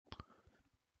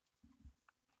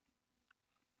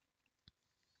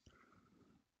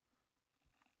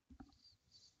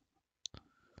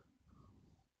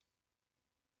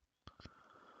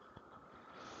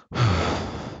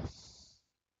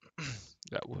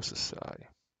That was a sigh.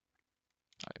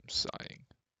 I am sighing.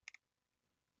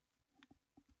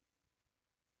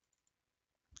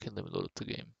 Okay, let me load up the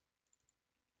game.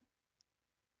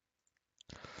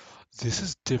 This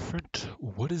is different.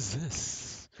 What is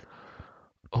this?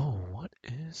 Oh, what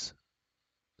is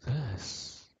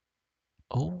this?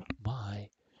 Oh my.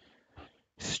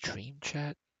 Stream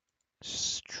chat?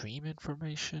 Stream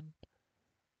information?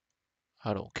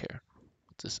 I don't care.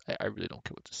 I really don't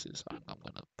care what this is. I'm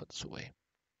gonna put this away.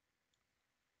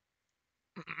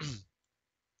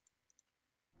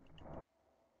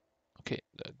 Okay,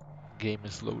 the game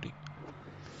is loading.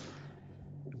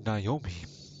 Naomi.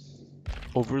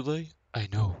 Overlay? I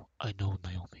know,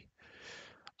 Naomi.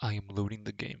 I am loading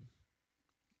the game.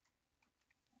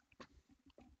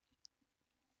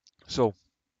 So,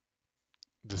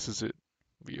 this is it.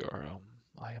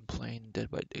 I am playing Dead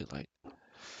by Daylight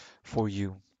for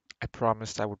you. I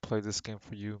promised I would play this game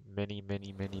for you many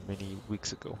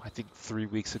weeks ago. I think 3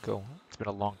 weeks ago. It's been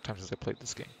a long time since I played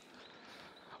this game.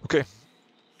 Okay,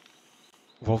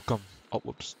 welcome. Oh,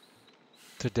 whoops.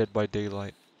 To Dead by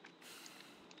Daylight.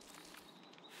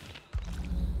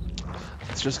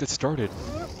 Let's just get started.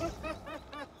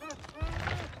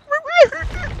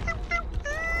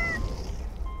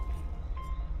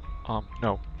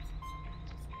 No.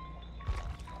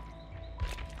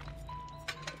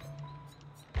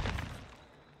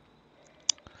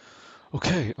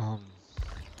 Okay,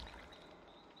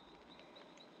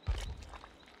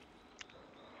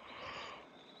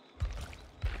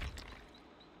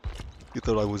 you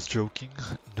thought I was joking?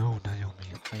 No, Naomi,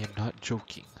 I am not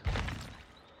joking.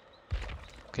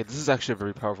 Okay, this is actually a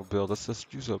very powerful build. Let's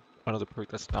just use another perk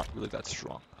that's not really that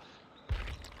strong.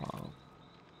 Um,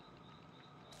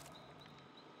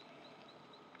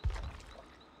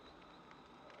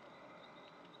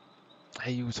 I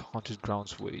use Haunted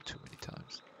Grounds way too many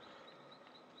times.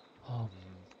 Um,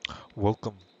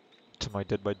 Welcome to my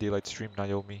Dead by Daylight stream,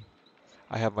 Naomi.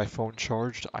 I have my phone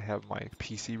charged, I have my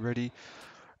PC ready,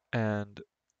 and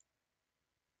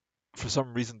for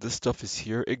some reason this stuff is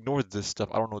here. Ignore this stuff.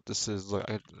 I don't know what this is. Look,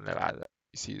 you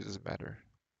see, it doesn't matter.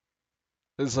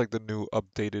 This is like the new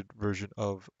updated version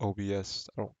of OBS.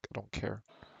 I don't care.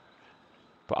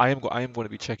 But I am going to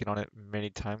be checking on it many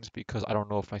times because I don't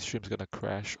know if my stream's gonna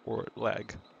crash or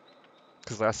lag.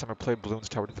 Because last time I played Bloons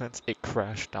Tower Defense, it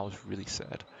crashed and I was really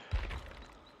sad.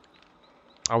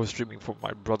 I was streaming for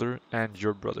my brother and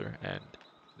your brother, and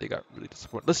they got really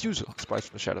disappointed. Let's use Spies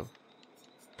from the Shadow.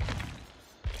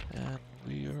 And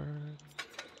we are...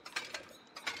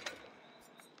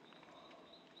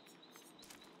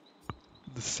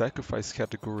 in the sacrifice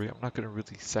category. I'm not going to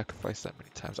really sacrifice that many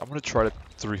times. I'm going to try to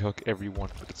 3-hook everyone,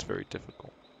 but it's very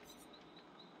difficult.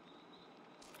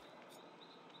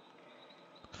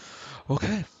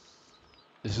 Okay,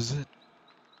 this is it.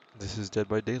 This is Dead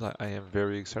by Daylight. I am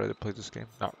very excited to play this game.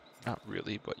 Not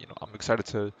really, but you know, I'm excited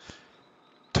to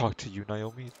talk to you,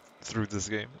 Naomi, through this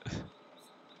game.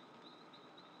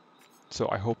 So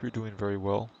I hope you're doing very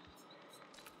well.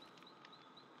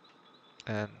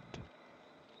 And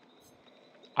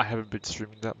I haven't been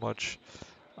streaming that much.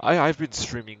 I've been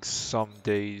streaming some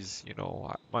days, you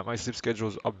know, my sleep schedule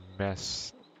is a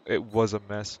mess. It was a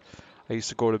mess. I used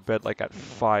to go to bed like at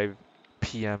 5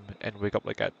 p.m. and wake up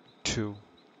like at 2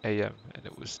 a.m. and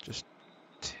it was just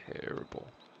terrible.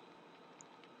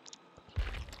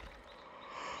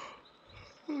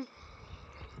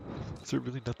 Is there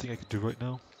really nothing I can do right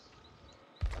now?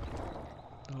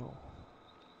 No.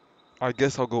 I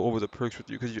guess I'll go over the perks with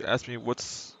you because you asked me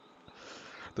what's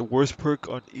the worst perk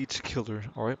on each killer.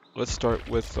 Alright, let's start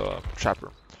with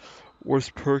Trapper.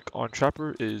 Worst perk on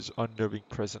Trapper is Unnerving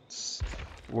Presence.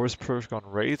 Worst perk on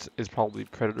Wraith is probably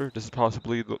Predator. This is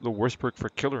possibly the worst perk for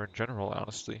Killer in general,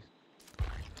 honestly.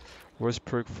 Worst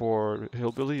perk for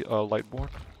Hillbilly, Lightborn.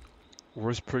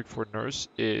 Worst perk for Nurse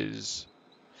is...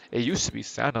 It used to be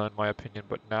Santa in my opinion,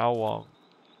 but now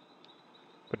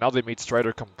they made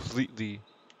Strider completely...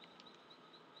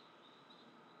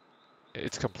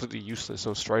 It's completely useless,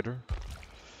 so Strider.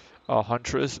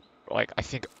 Huntress, like, I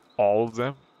think all of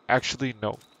them. Actually,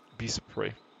 no. Beast of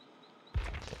Prey.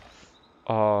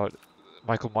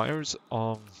 Michael Myers,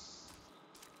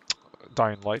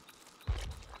 Dying Light.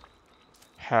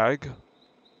 Hag,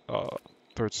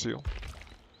 Third Seal.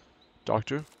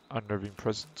 Doctor, Unnerving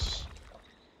Presence.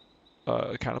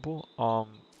 Cannibal,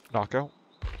 Knockout.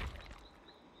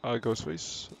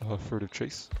 Ghostface, Furtive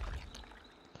Chase.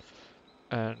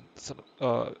 And some,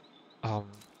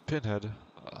 Pinhead.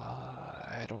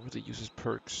 I don't really use his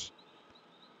perks.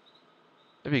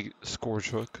 Maybe Scourge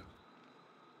Hook.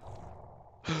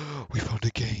 We found a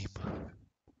game.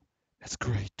 That's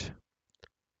great.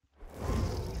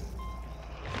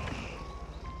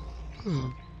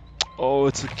 Oh,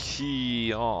 it's a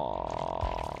key.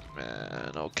 Oh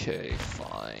man. Okay,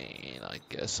 fine. I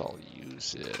guess I'll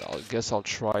use it. I guess I'll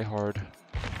try hard.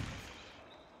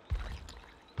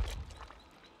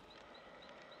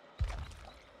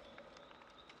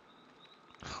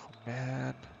 Oh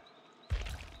man.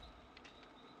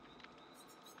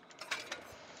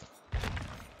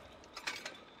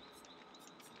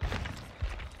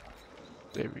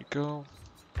 There we go.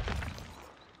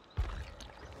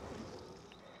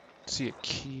 See a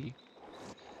key.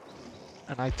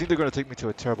 And I think they're gonna take me to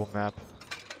a terrible map.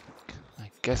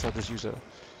 I guess I'll just use a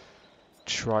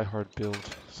try hard build.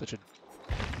 Such a...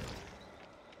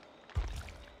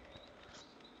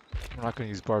 I'm not gonna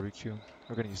use barbecue.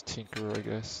 We're gonna use Tinkerer, I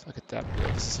guess. Look at that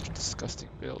build. This is such a disgusting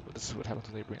build, but this is what happens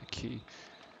when they bring a key.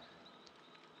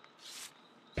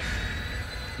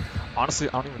 Honestly,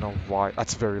 I don't even know why.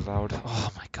 That's very loud. Oh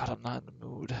my god, I'm not in the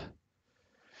mood.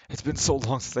 It's been so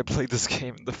long since I played this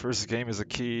game. The first game is a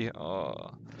key.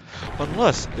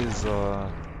 Unless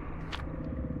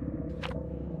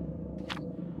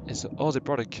oh, they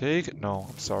brought a cake? No,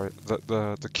 I'm sorry.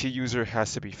 The key user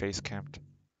has to be face camped.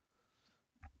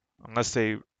 Unless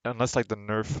like the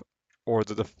nerf or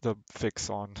the fix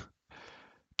on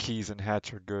keys and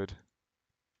hats are good.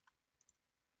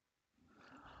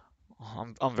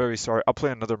 I'm very sorry. I'll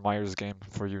play another Myers game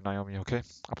for you, Naomi, okay?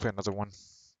 I'll play another one.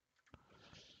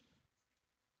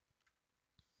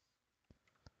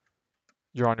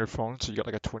 You're on your phone, so you got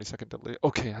like a 20-second delay.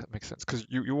 Okay, that makes sense. Because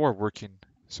you are working,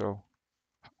 so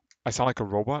I sound like a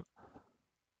robot?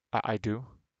 I do.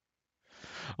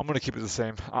 I'm gonna keep it the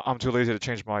same. I'm too lazy to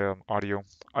change my audio.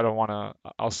 I don't wanna...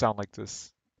 I'll sound like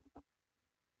this.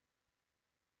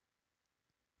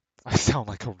 I sound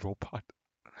like a robot.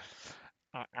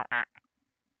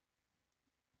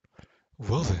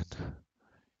 Well then,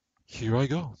 here I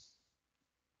go.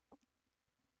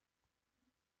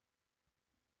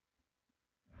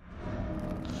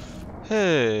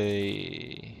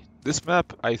 Hey, this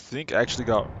map I think actually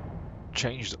got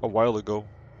changed a while ago,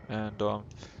 and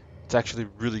it's actually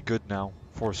really good now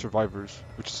for survivors,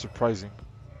 which is surprising.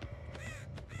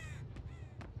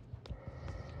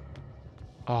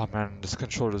 Oh man, this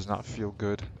controller does not feel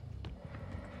good.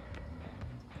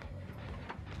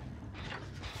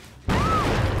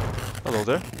 Hello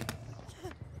there.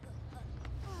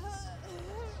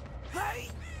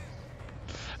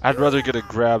 I'd rather get a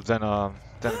grab than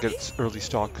get early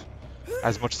stock.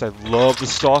 As much as I love the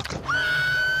stock.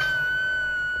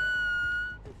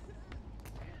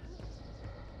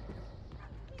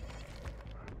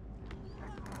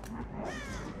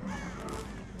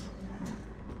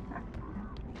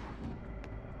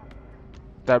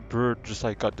 That bird just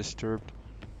like got disturbed.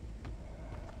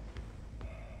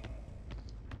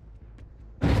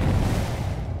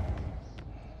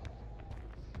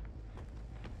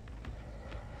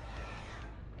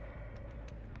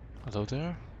 Hello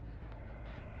there?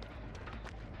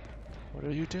 What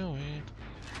are you doing?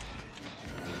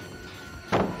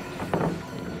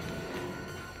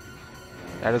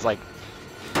 That is like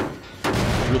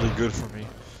really good for me.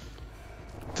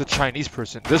 It's a Chinese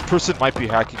person. This person might be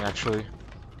hacking actually.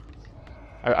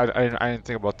 I didn't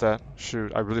think about that.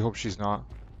 Shoot, I really hope she's not.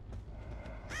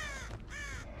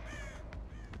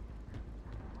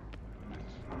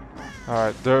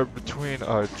 Alright, they're between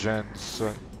gens.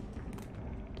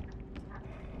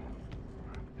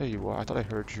 There you are. I thought I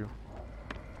heard you.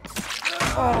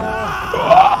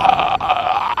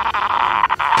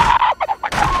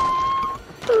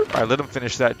 Alright, let him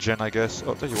finish that gen, I guess.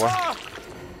 Oh, there you are.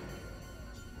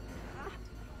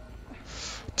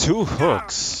 2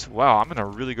 hooks. Wow, I'm in a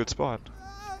really good spot.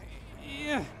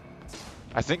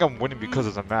 I think I'm winning because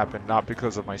of the map and not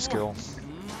because of my skill.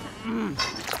 2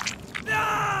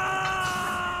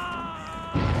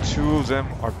 of them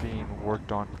are being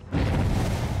worked on.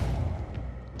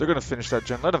 They're gonna finish that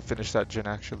gen. Let them finish that gen,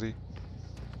 actually.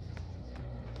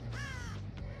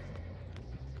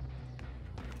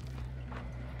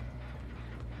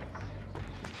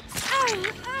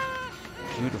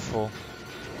 Beautiful.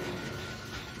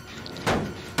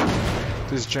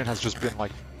 This gen has just been,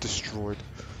 like, destroyed.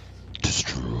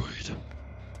 Destroyed.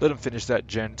 Let him finish that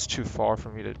gen. It's too far for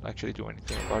me to actually do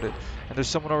anything about it. And there's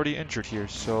someone already injured here,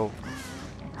 so...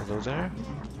 Hello there?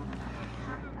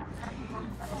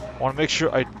 I want to make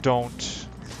sure I don't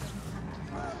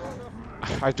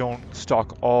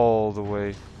stalk all the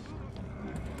way.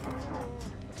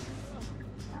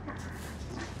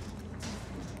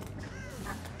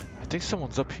 I think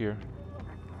someone's up here.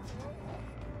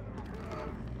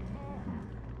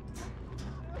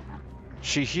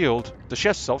 She healed. Does she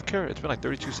have self-care? It's been like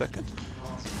 32 seconds.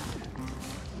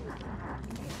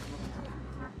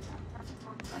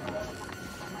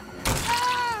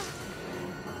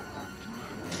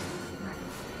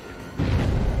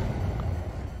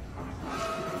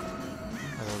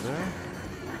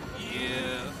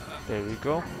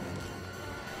 go.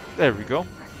 There we go.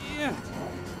 Yeah.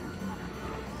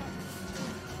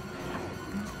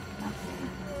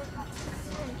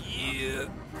 Yeah.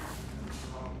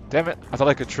 Damn it, I thought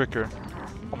I could trick her.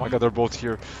 Oh my god, they're both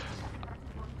here.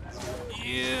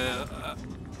 Yeah.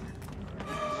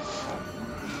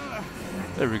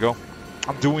 There we go.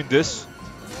 I'm doing this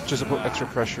just to put extra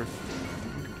pressure.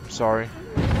 I'm sorry.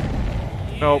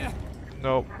 Nope.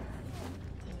 Nope.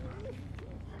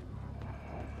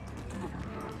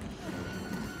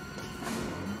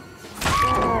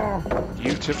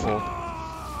 Beautiful.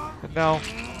 And now,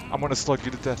 I'm gonna slug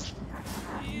you to death.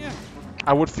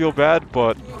 I would feel bad,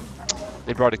 but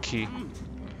they brought a key.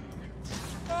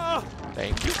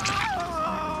 Thank you.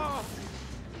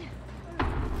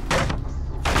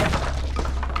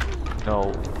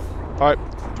 No. Alright,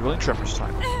 dueling tremors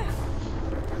time.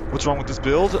 What's wrong with this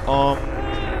build?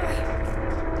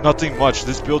 Nothing much.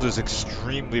 This build is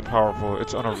extremely powerful.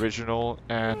 It's unoriginal,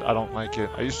 and I don't like it.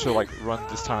 I used to like run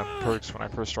this time of perks when I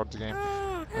first started the game,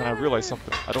 and I realized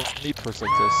something. I don't need perks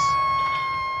like this.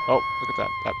 Oh, look at that.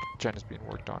 That gen is being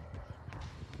worked on.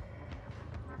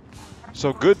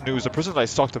 So good news, the person that I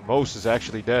stalked the most is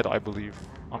actually dead, I believe.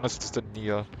 Unless it's the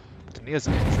Nia. But the Nia's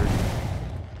injured.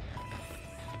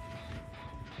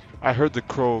 I heard the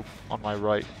crow on my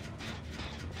right.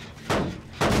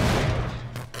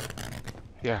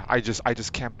 Yeah, I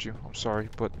just camped you. I'm sorry,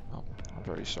 but I'm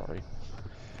very sorry.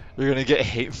 You're gonna get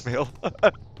hate mail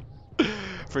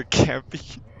for camping.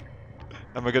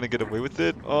 Am I gonna get away with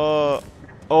it?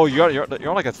 Oh, you're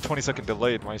on like a 20-second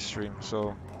delay in my stream,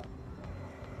 so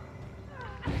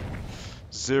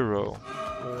 0,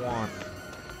 1,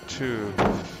 2,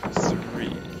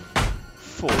 3,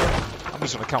 4. I'm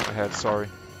just gonna count ahead. Sorry.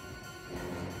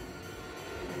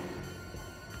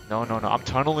 No, I'm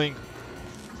tunneling.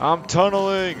 I'm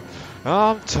tunneling.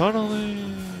 I'm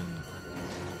tunneling.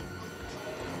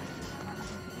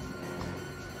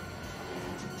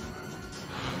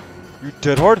 You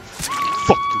dead hard?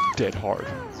 Fuck you, dead hard.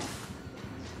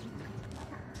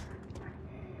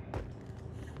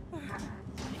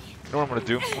 You know what I'm gonna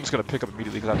do? I'm just gonna pick up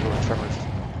immediately because I have tremors.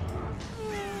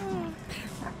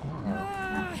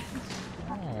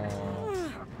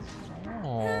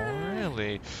 Oh,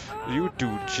 really? You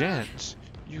do gens?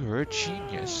 You're a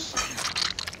genius.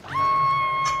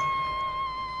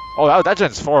 Oh, that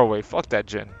gen's far away. Fuck that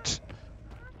gen.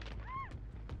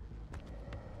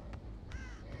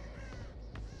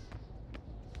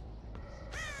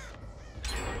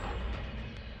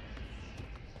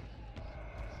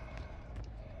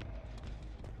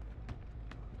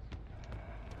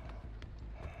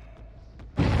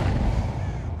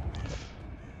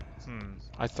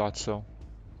 I thought so.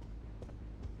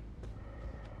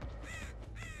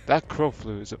 That crow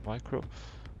flew. Is it my crow?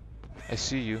 I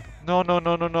see you. No. I'm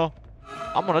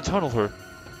gonna tunnel her.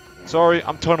 Sorry,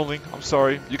 I'm tunneling. I'm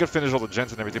sorry. You can finish all the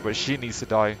gens and everything, but she needs to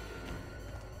die.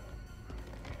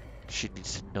 She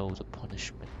needs to know the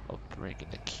punishment of breaking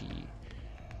the key.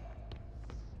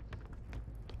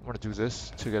 I'm gonna do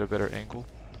this to get a better angle.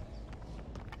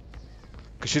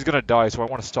 Because she's gonna die, so I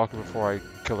want to stalk her before I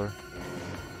kill her.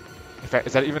 In fact,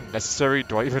 is that even necessary?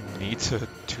 Do I even need to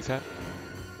do that?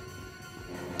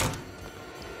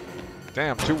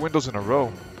 Damn, 2 windows in a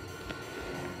row.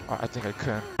 I think I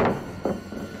can.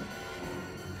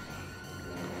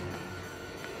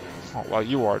 Oh, well,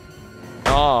 you are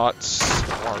not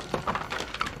smart.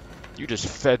 You just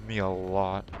fed me a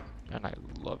lot, and I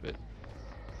love it.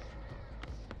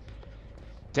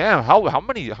 Damn, how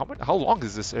long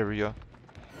is this area?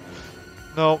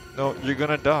 No, you're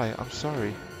gonna die. I'm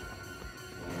sorry.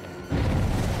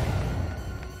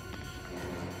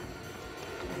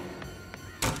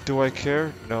 Do I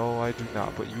care? No, I do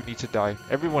not. But you need to die.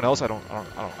 Everyone else, I don't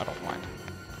mind.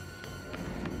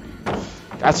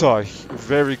 That's a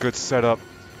very good setup.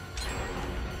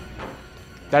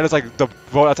 That is like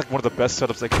that's like one of the best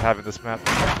setups they can have in this map.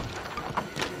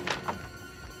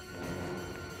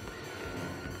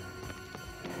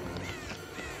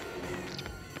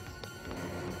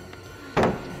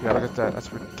 Yeah, look at that.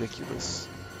 That's ridiculous.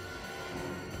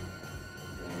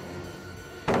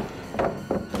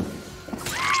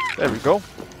 There we go.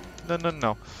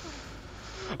 No.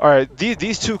 Alright,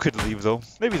 these two could leave though.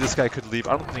 Maybe this guy could leave.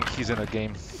 I don't think he's in a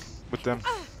game with them.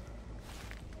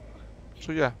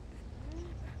 So yeah.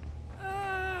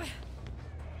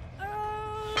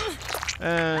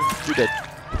 And you're dead.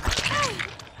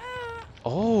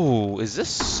 Oh, is this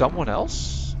someone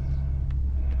else?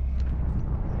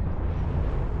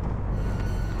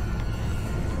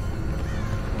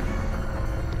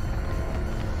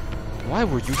 Why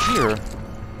were you here?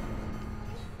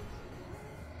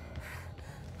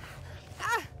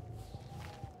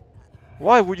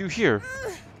 Why were you here?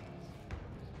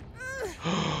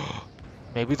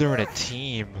 Maybe they're in a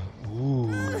team.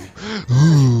 Ooh.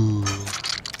 Ooh.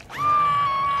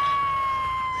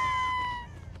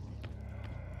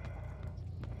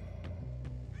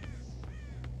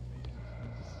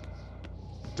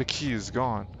 The key is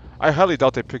gone. I highly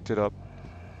doubt they picked it up.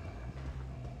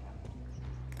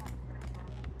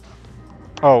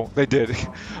 Oh, they did.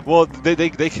 Well, they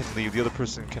can leave. The other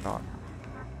person cannot.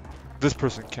 This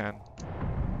person can.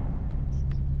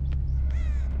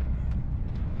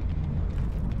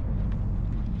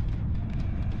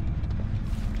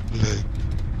 Leg.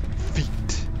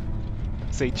 Feet.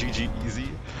 Say GG easy.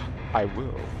 I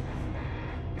will.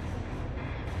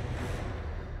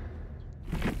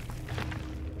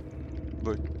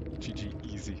 Look, GG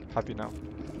easy. Happy now.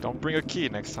 Don't bring a key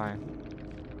next time.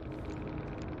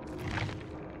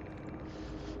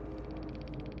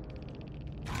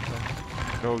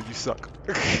 No, you suck.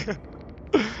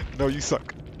 No, you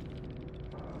suck.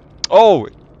 Oh!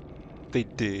 They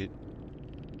did.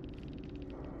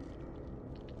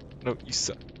 No, you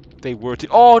suck. They were to.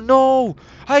 Oh no!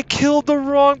 I killed the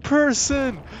wrong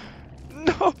person!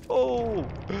 No! Oh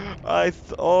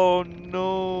no!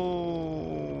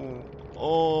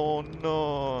 Oh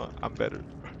no! I'm better.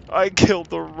 I killed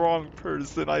the wrong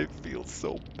person. I feel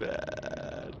so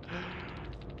bad.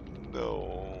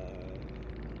 No.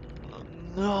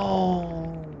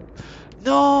 No.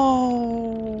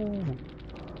 No.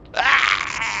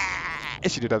 Ah!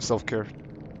 And she did have self-care.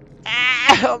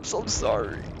 Ah, I'm so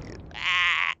sorry.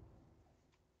 Ah.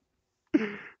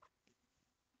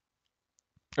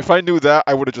 If I knew that,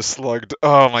 I would have just slugged.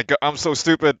 Oh my god, I'm so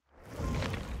stupid.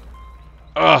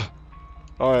 Ugh.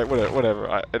 Alright,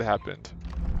 whatever. It happened.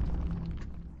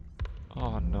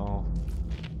 Oh no.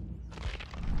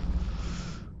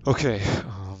 Okay.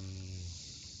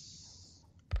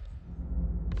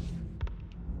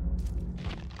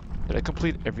 Did I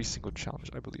complete every single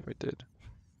challenge? I believe I did.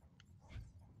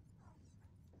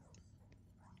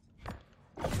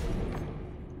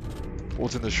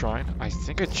 What's in the shrine? I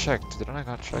think I checked. Did I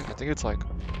not check? I think it's like...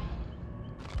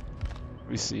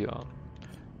 We see,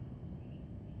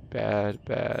 bad,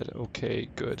 okay,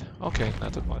 good. Okay,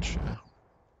 not that much. Yeah.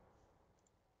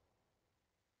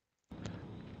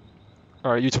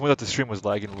 Alright, you told me that the stream was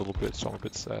lagging a little bit, so I'm a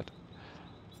bit sad.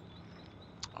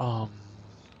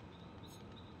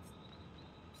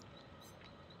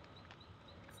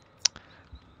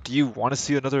 Do you want to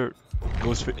see another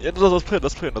Ghost? Yeah, let's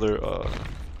play another.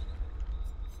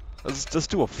 Let's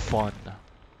do a fun. Do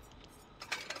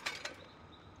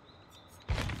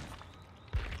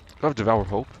I have Devour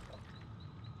Hope?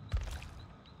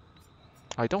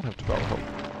 I don't have Devour Hope.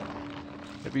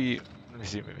 Maybe, let me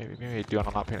see, maybe I do and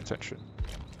I'm not paying attention.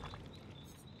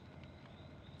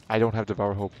 I don't have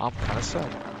Devour Hope. I'm kind of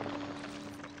sad.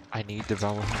 I need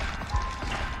Devour Hope.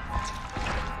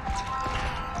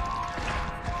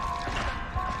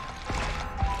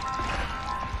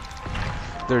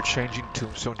 They're changing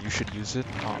Tombstone, you should use it.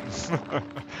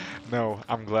 No,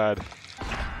 I'm glad.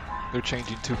 They're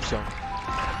changing Tombstone.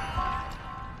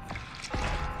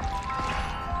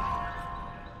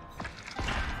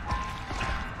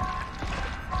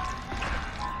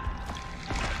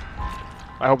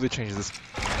 I hope they change this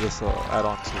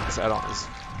add-on too. This add-on is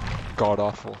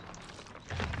god-awful.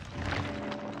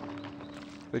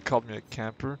 They called me a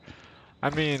camper. I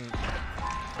mean,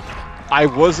 I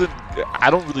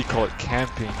don't really call it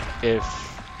camping if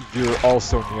you're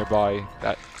also nearby.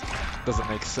 That doesn't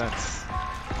make sense.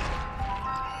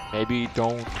 Maybe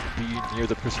don't be near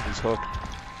the person who's hooked.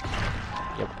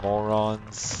 You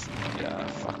morons. Yeah,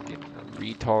 fucking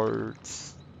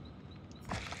retards.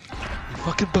 You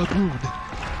fucking baboon.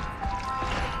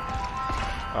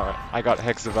 Alright, I got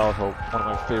Hex of Valhope, one of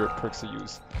my favorite perks to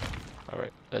use.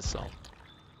 Alright, let's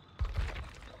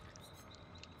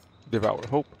Devour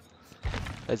Hope.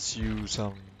 Let's use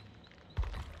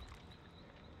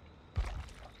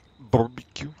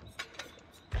barbecue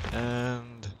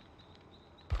and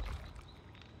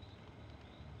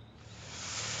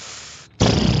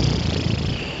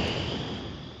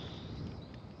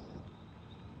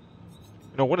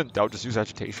when in doubt, just use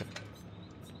agitation.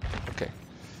 Okay,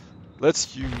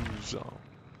 let's use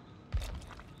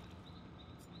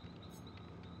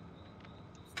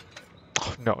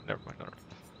oh, no, never mind. No.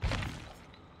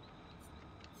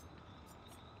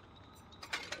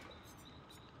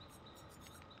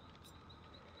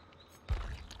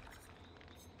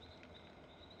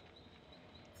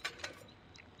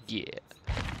 Yeah.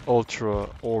 Ultra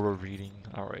aura reading.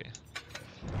 Alright.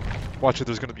 Watch it,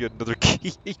 there's gonna be another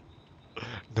key.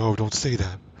 No, don't say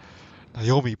that.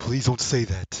 Naomi, please don't say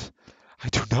that. I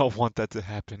do not want that to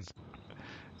happen.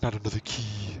 Not another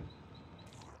key.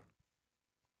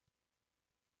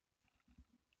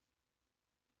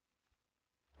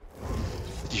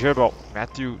 Did you hear about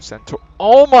Matthew Santor?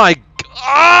 Oh my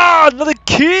God! Another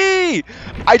key!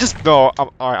 I just no.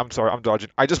 Alright. I'm sorry. I'm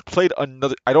dodging. I just played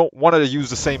another. I don't want to use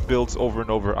the same builds over and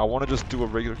over. I want to just do a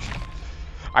regular key.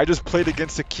 I just played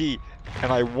against a key,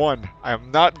 and I won. I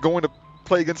am not going to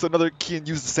play against another key and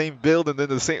use the same build and then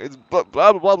the same blah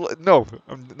blah blah blah. No,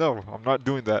 no. I'm not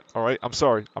doing that. All right. I'm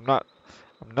sorry. I'm not.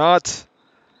 I'm not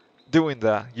doing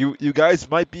that. You guys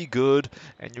might be good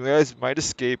and you guys might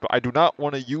escape, but I do not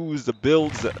want to use the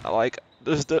builds that like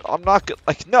I'm not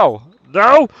like no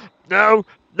no no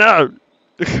no.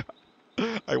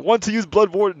 I want to use Blood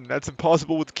Warden. That's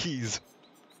impossible with keys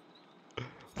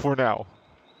for now.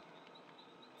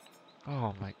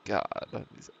 Oh my God,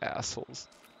 these assholes.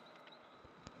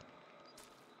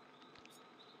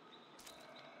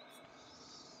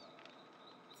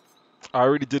 I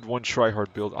already did one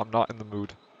tryhard build. I'm not in the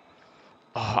mood.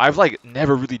 I've like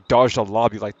never really dodged a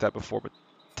lobby like that before, but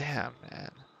damn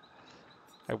man,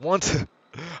 I want to.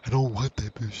 I don't want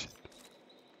that bullshit.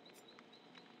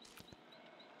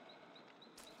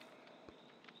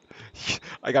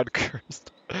 I got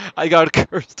cursed. I got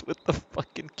cursed with the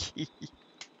fucking key.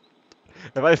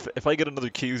 If I get another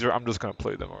key user, I'm just gonna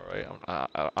play them. All right.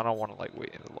 I don't want to like wait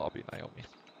in the lobby, Naomi.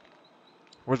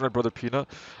 Where's my brother Peanut?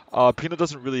 Peanut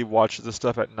doesn't really watch this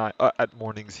stuff at night. At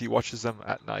mornings. He watches them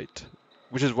at night,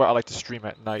 which is why I like to stream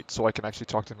at night, so I can actually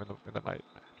talk to him in the night.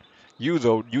 You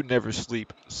though, you never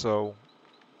sleep, so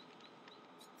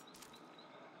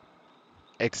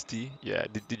XD. Yeah.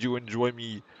 Did you enjoy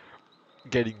me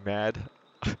getting mad?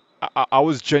 I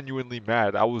was genuinely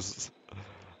mad. I was.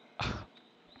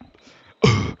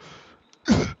 I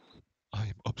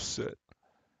am upset.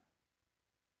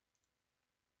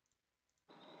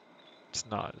 It's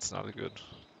not. It's not a good.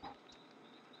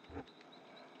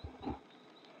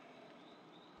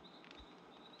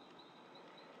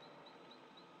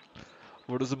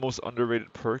 What is the most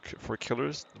underrated perk for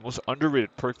killers? The most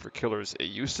underrated perk for killers. It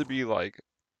used to be like,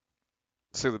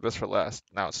 say the best for last.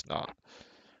 Now it's not.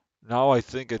 Now I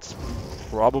think it's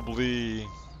probably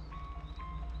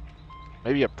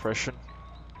maybe oppression.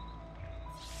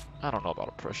 I don't know about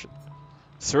oppression.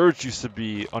 Surge used to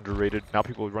be underrated. Now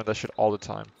people run that shit all the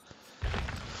time.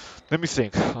 Let me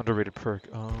think. Underrated perk.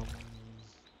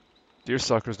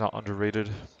 Deersucker's not underrated.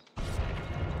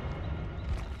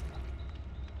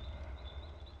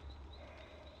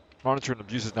 Monitor and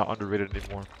abuse is not underrated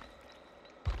anymore.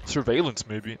 Surveillance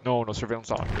maybe. No, no, surveillance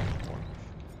not underrated anymore.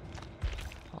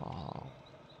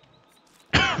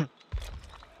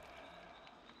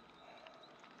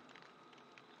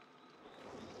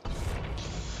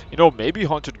 You know, maybe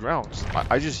Haunted Grounds.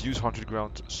 I just use Haunted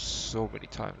Grounds so many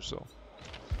times, so.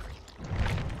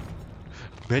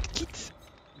 Medkit?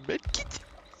 Medkit?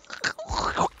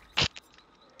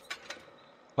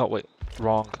 Oh, wait.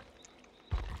 Wrong.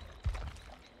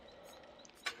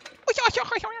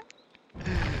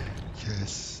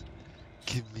 Yes.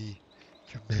 Give me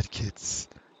your medkits.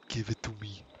 Give it to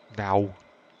me. Now.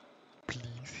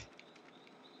 Please.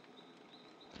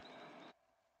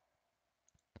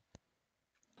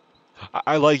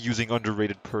 I like using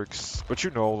underrated perks, but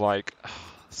you know, like,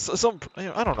 some, you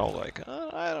know, I don't know, like,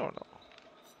 I don't know.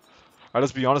 I'll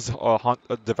just be honest,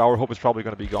 Devour Hope is probably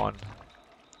going to be gone.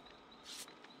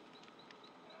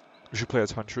 We should play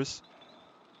as Huntress.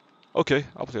 Okay,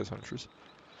 I'll play as Huntress.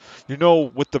 You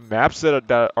know, with the maps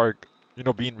that are you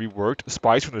know being reworked,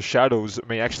 Spies from the Shadows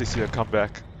may actually see a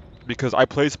comeback because I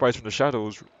played Spies from the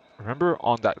Shadows. Remember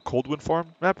on that Coldwind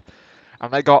Farm map,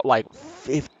 and I got like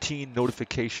 15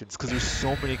 notifications because there's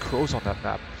so many crows on that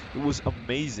map. It was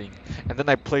amazing. And then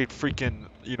I played freaking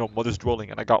you know Mother's Dwelling,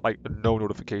 and I got like no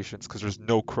notifications because there's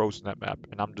no crows in that map,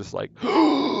 and I'm just like,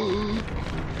 oh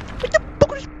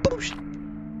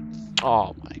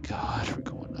my god, we're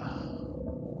going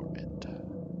Mormont.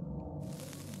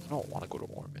 I don't want to go to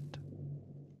Mormont.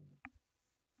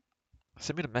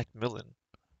 Send me to Macmillan.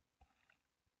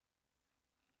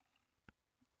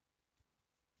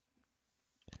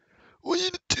 Why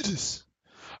you do this?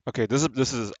 Okay, this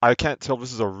is I can't tell if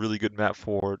this is a really good map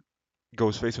for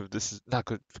Ghostface if this is not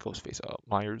good for Ghostface,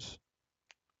 Myers.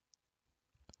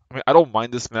 I mean I don't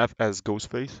mind this map as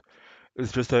Ghostface.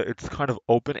 It's just that it's kind of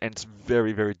open and it's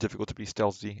very, very difficult to be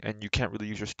stealthy and you can't really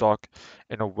use your stock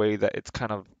in a way that it's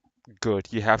kind of good.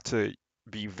 You have to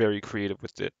be very creative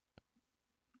with it.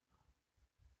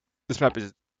 This map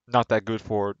is not that good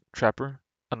for Trapper,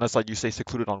 unless like you stay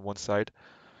secluded on one side.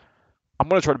 I'm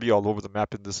gonna try to be all over the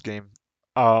map in this game.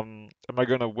 Am I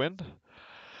gonna win?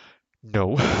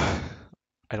 No.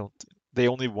 I don't. They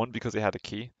only won because they had a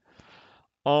key.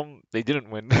 They didn't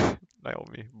win,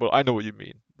 Naomi, but I know what you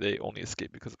mean. They only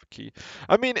escaped because of a key.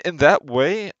 I mean, in that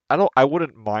way, I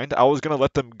wouldn't mind. I was gonna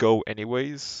let them go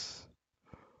anyways.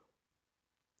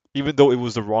 Even though it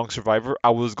was the wrong survivor, I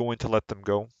was going to let them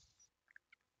go.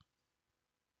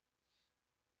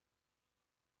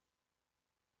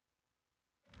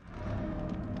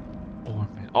 Oh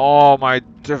man. Oh, my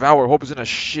Devour Hope is in a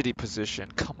shitty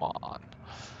position. Come on.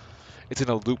 It's in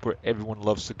a loop where everyone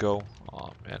loves to go.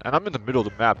 Oh man. And I'm in the middle of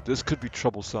the map. This could be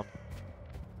troublesome.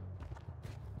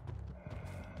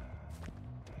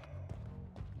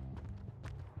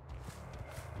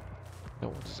 No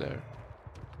one's there.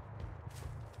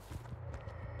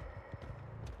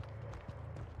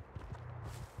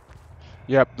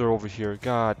 Yep, they're over here.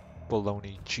 God,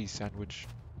 bologna, cheese sandwich.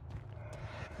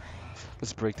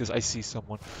 Let's break this. I see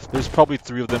someone. There's probably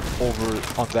 3 of them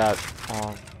over on that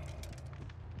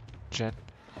gen.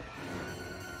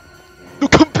 No,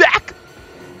 come back!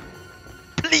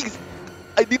 Please!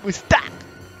 I need my stack!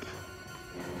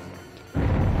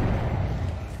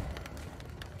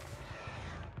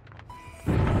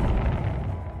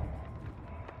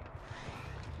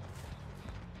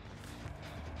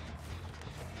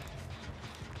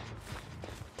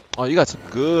 Oh, you got some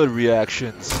good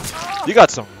reactions. You got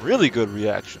some really good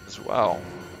reactions. Wow.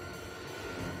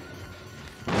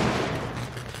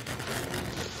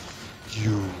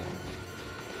 You.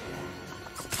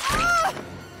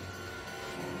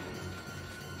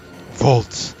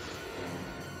 Vault.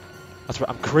 That's right.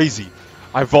 I'm crazy.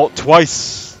 I vault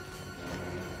twice.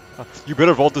 You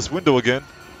better vault this window again.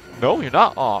 No, you're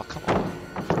not. Aw, come on.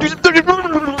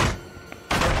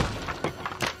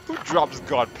 Who drops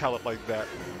God pallet like that?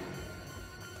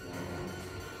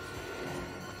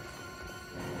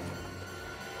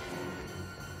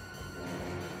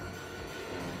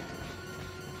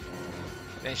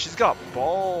 Man, she's got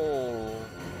ball.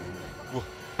 Whoa.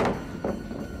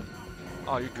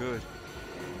 Oh, you're good.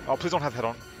 Oh, please don't have head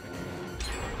on.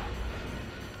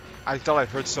 I thought I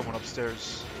heard someone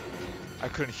upstairs. I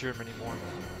couldn't hear him anymore.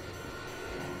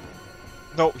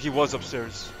 No, he was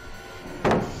upstairs.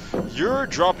 You're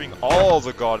dropping all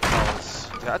the God pallets.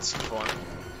 That's fun.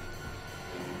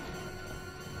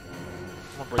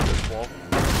 I'm gonna break this wall.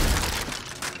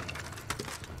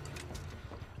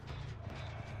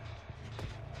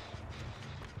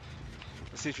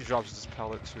 Let's see if she drops this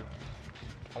pallet too.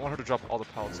 I want her to drop all the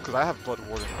pallets, because I have Blood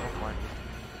Warden, I don't mind.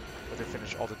 But they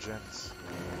finish all the gens.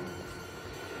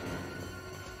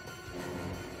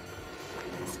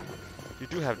 You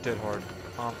do have Dead Hard.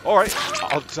 Alright,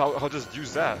 I'll just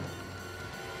use that.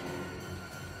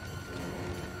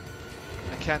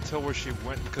 I can't tell where she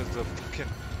went because the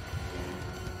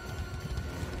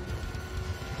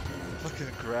fucking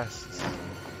grass is...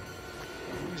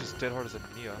 Maybe just Dead Hard as a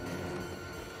Nia.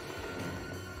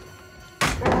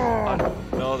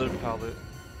 Another pallet.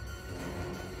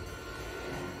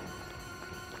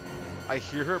 I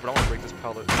hear her, but I want to break this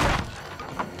pallet.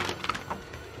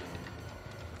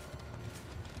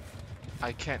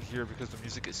 I can't hear because the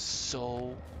music is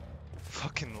so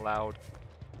fucking loud.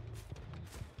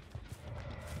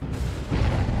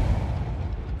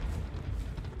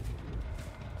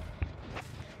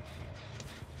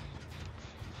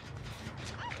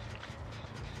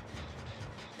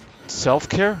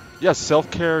 Self-care? Yeah,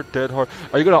 self-care, Dead Hard.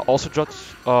 Are you gonna also drop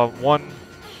 1,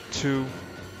 2,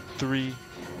 3,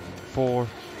 4,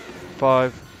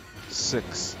 5,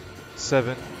 6,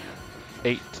 7,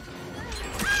 8.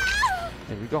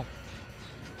 There we go.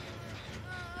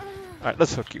 Alright,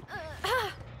 let's hook you.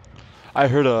 I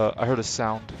heard a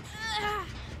sound.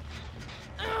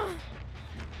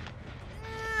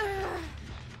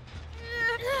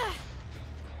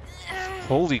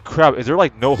 Holy crap, is there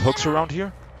like no hooks around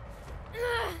here?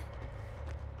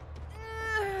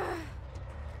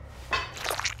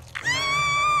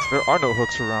 There are no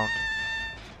hooks around.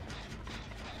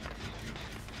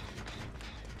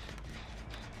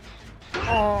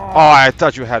 Oh, I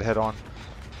thought you had head on.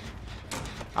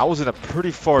 I was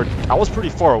pretty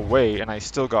far away and I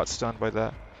still got stunned by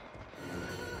that.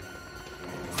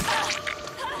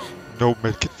 No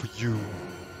medkit for you.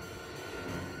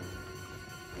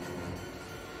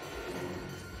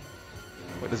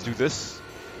 Wait, let's do this.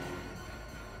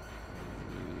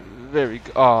 Very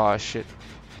good. Ah, shit.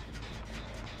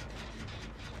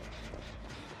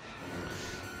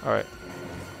 Alright.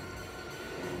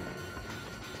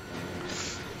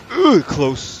 Ooh,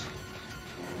 close.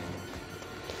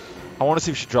 I want to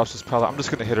see if she drops this pallet. I'm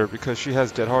just gonna hit her because she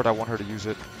has Dead Hard. I want her to use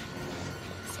it.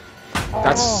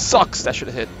 That sucks. That should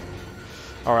have hit.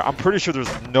 Alright, I'm pretty sure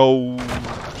there's no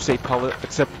safe pallet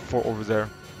except for over there.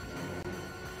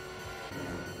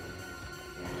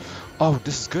 Oh,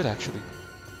 this is good actually.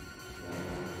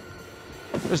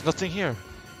 There's nothing here.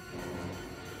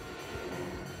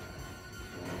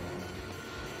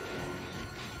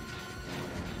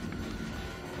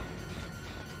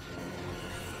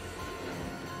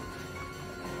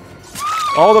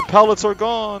 All the pallets are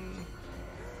gone.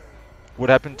 What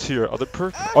happened to your other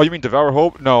perk? Oh, you mean Devour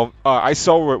Hope? No, I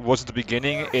saw where it was at the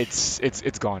beginning. It's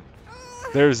gone.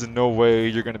 There is no way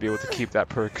you're gonna be able to keep that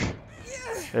perk.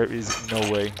 There is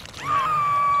no way.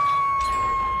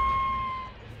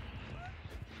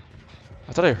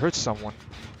 I thought I heard someone.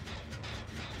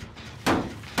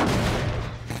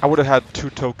 I would have had 2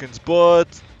 tokens,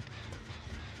 but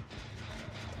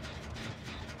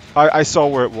I saw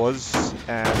where it was,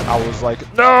 and I was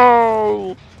like,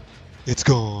 no! It's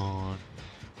gone.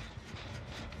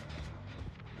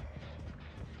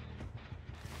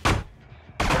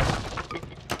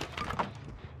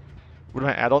 What do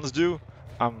my add-ons do?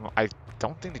 I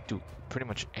don't think they do pretty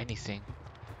much anything.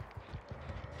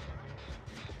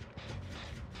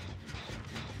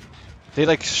 They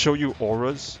like show you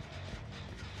auras.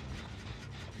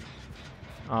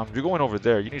 You're going over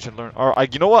there. You need to learn. Or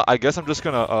you know what? I guess I'm just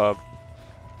gonna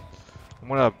I'm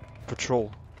gonna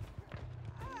patrol.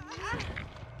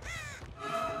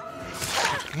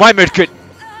 My medkit.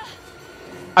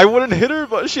 I wouldn't hit her,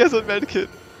 but she has a medkit.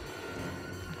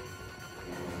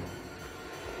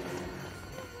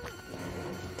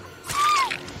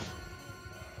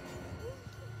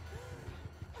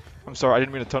 I'm sorry, I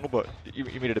didn't mean to tunnel, but you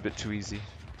made it a bit too easy.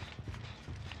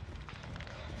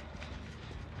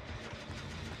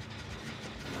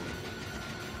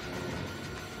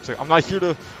 It's like, I'm not here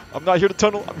to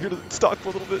tunnel. I'm here to stalk for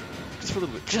a little bit, just for a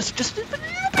little bit, just a little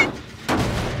bit.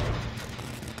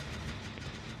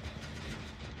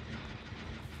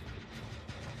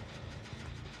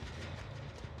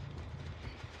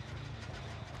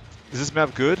 Is this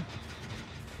map good?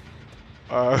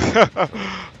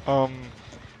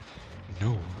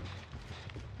 No,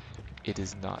 it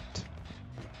is not.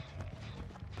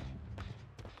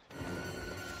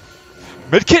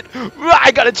 Medkit! I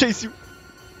gotta chase you!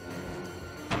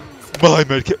 My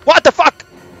medkit! What the fuck?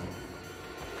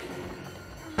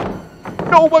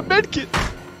 No, my medkit!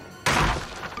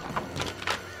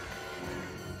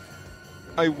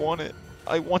 I want it.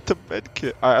 I want the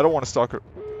medkit. I don't want to stalk her.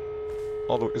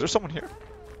 Although, is there someone here?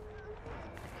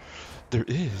 There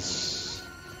is.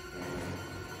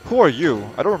 Who are you?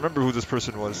 I don't remember who this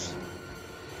person was.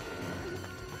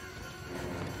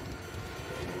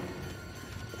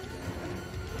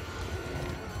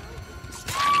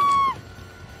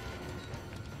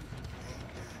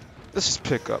 Let's just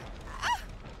pick up.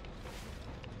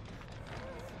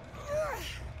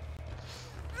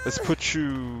 Let's put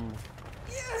you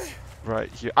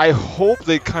right here. I hope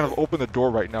they kind of open the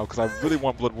door right now because I really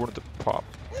want Bloodborne to pop.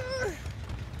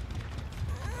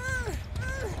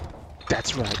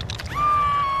 That's right.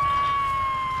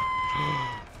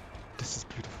 This is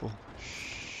beautiful.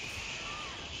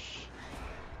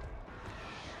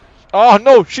 Oh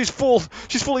no, she's full.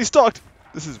 She's fully stocked.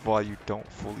 This is why you don't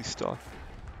fully stock.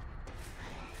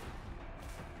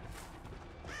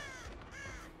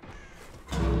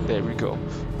 There we go.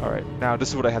 Alright, now this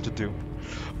is what I have to do.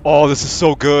 Oh, this is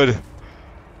so good.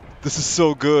 This is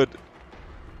so good.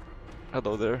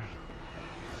 Hello there.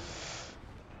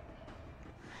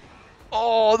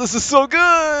 Oh, this is so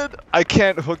good! I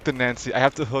can't hook the Nancy. I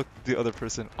have to hook the other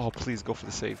person. Oh, please go for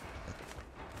the save.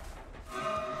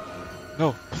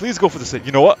 No, please go for the save.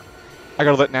 You know what? I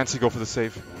gotta let Nancy go for the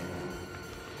save.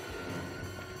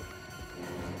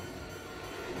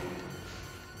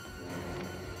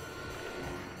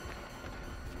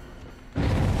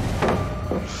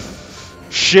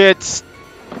 Shit!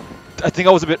 I think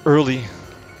I was a bit early.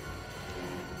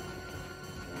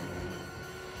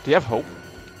 Do you have hope?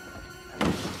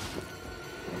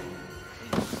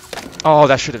 Oh,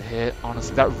 that should have hit.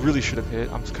 Honestly, that really should have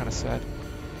hit. I'm just kind of sad.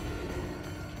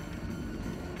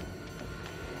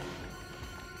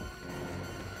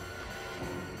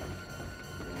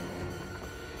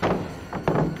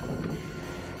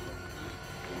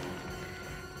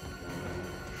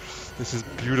 This is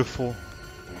beautiful.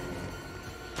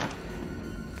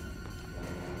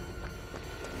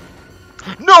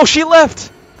 No, she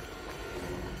left!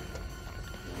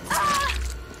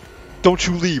 Don't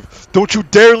you leave! Don't you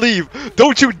dare leave!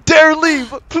 Don't you dare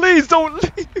leave! Please don't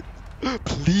leave!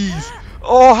 Please!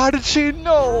 Oh, how did she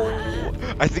know?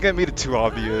 I think I made it too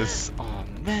obvious. Oh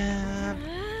man.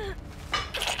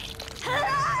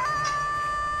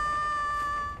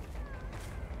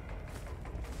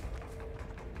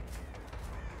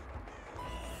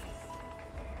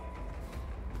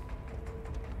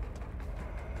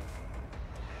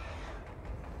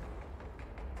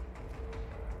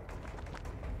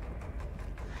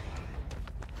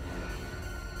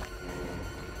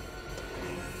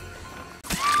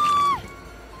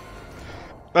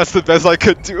 That's the best I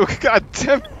could do. God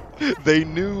damn. They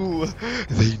knew.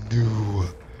 They knew.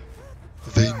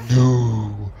 They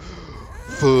knew.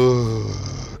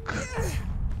 Fuck.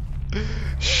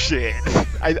 Shit.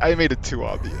 I made it too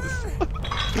obvious.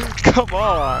 Come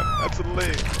on. That's a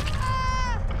link.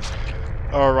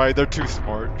 Alright, they're too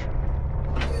smart.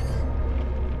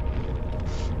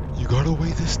 You got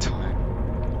away this time.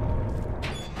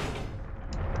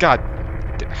 God,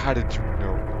 how did you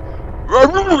know?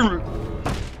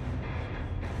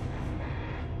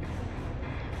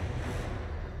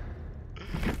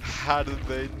 How did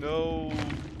they know?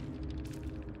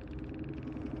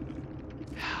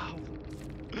 How?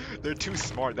 They're too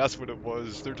smart, that's what it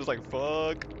was. They're just like,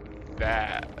 fuck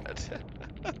that.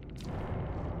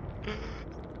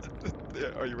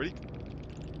 Yeah, are you ready?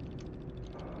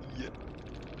 Yeah.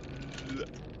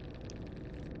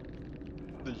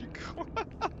 There you go.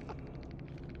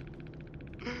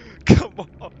 Come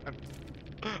on.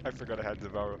 I forgot I had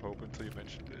Devour Hope until you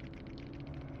mentioned it.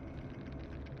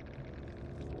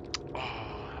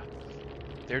 Ah,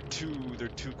 they're too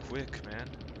quick, man.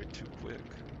 They're too quick.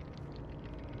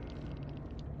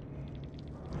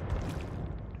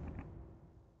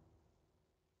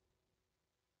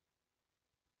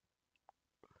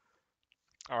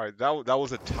 All right, that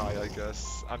was a tie, I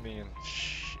guess. I mean,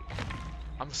 shit.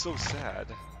 I'm so sad.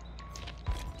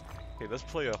 Okay, let's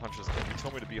play a Huntress game. You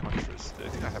told me to be a Huntress. I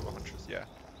think I have a Huntress, yeah.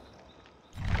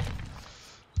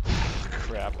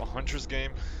 Crap, a Huntress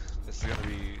game? This is gonna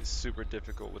be super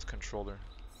difficult with controller.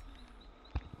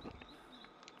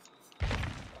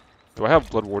 Do I have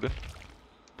Blood Warden?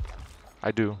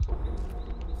 I do.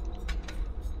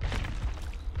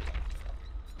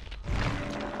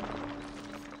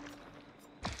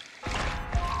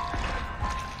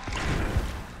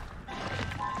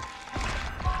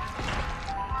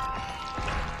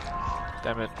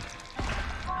 Damn it.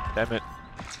 Damn it.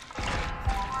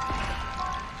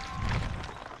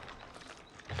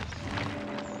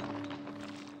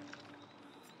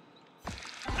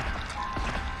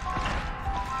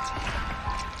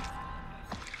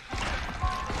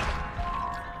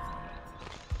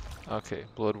 Okay,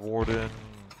 Blood Warden,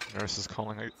 Nurse is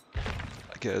calling, I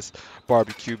guess.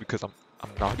 Barbecue because I'm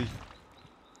naughty.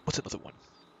 What's another one?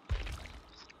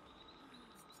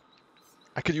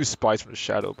 I could use Spies from the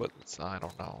Shadow, but I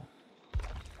don't know.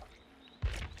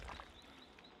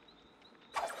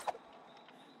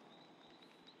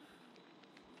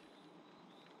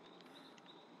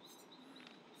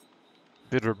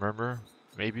 Bitter Murmur,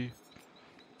 maybe.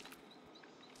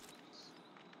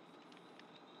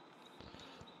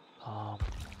 Um,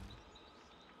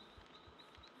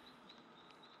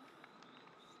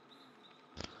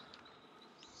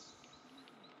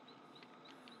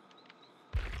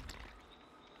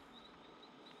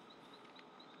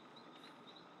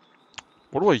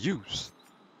 what do I use?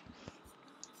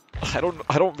 I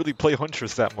don't really play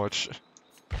Huntress that much.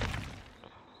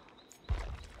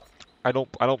 I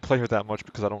don't play her that much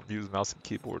because I don't use mouse and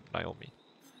keyboard, Naomi.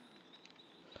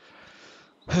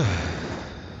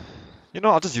 You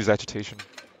know, I'll just use Agitation.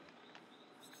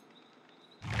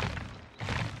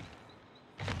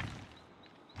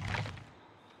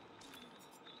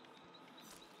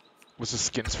 What's the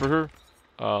skins for her?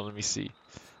 Let me see.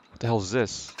 What the hell is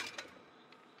this?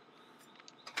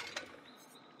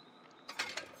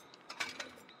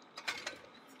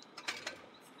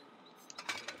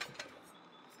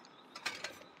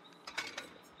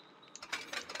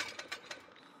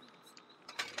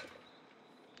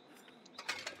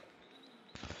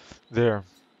 There.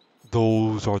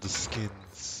 Those are the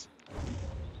skins.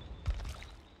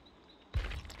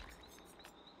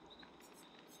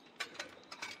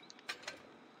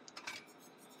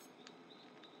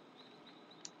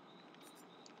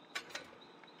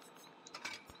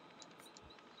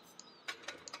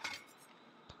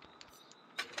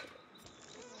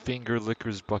 Finger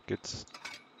lickers buckets.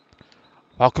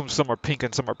 How come some are pink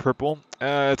and some are purple?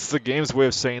 It's the game's way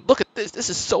of saying, look at this, this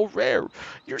is so rare.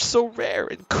 You're so rare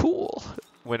and cool.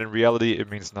 When in reality, it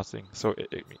means nothing. So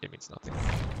it means nothing.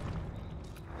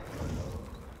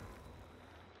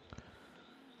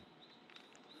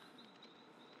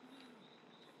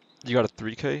 You got a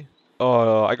 3K?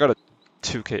 I got a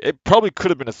 2K. It probably could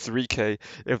have been a 3K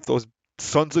if those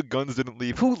sons of guns didn't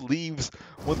leave. Who leaves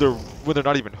when they're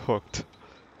not even hooked?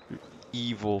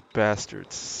 Evil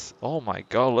bastards. Oh my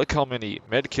god, look how many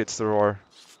medkits there are.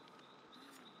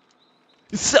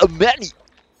 So many!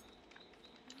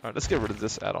 Alright, let's get rid of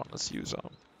this add-on. Let's use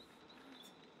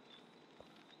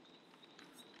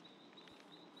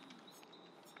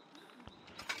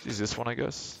this one, I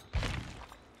guess.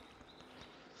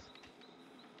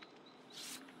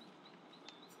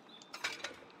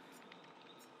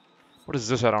 What is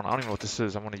this? I don't even know what this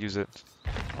is. I'm gonna use it.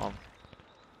 Um,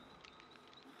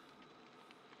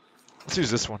 let's use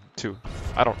this one too.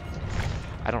 I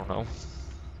don't know.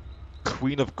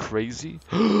 Queen of Crazy?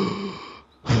 How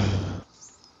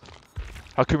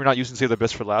come you're not using Save the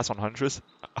Best for Last on Huntress?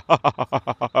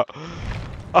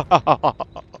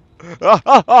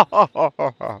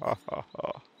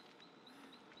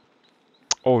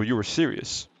 Oh, you were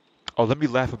serious. Oh, let me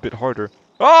laugh a bit harder.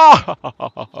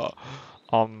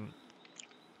 um,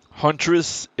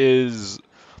 Huntress is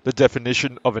the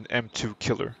definition of an M2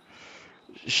 killer.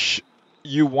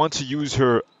 You want to use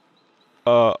her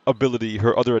ability,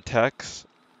 her other attacks,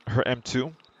 her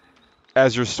M2,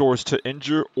 as your source to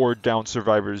injure or down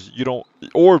survivors. You don't,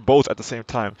 or both at the same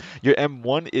time. Your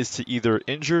M1 is to either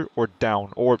injure or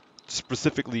down, or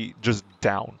specifically just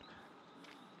down.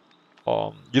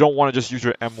 You don't want to just use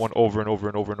your M1 over and over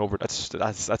and over and over.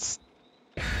 That's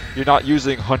you're not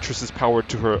using Huntress's power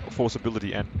to her fullest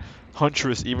ability. And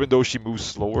Huntress, even though she moves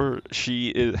slower,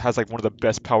 has like one of the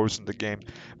best powers in the game.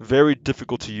 Very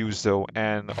difficult to use though,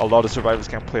 and a lot of survivors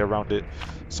can't play around it.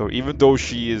 So even though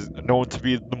she is known to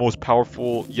be the most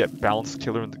powerful yet balanced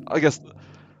killer, I guess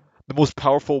the most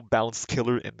powerful balanced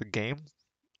killer in the game.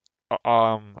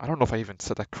 I don't know if I even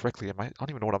said that correctly. I don't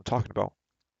even know what I'm talking about.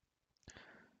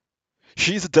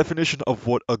 She's the definition of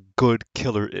what a good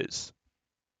killer is.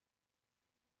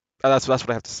 That's what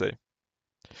I have to say.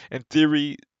 In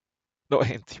theory, no,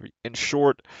 in theory, in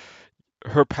short,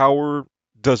 her power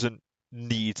doesn't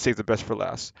need Save the Best for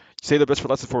Last. Save the Best for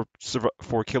Last is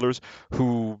for killers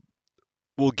who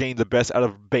will gain the best out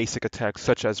of basic attacks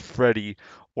such as Freddy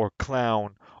or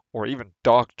Clown or even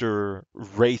Doctor,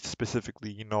 Wraith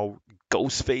specifically,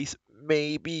 Ghostface.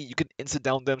 Maybe you can instant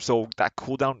down them, so that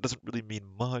cooldown doesn't really mean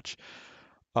much.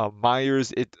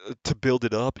 Myers, to build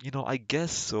it up, I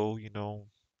guess so,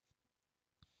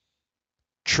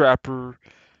 Trapper.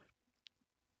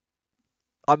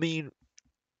 I mean,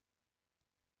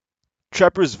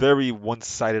 Trapper is very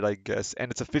one-sided, I guess,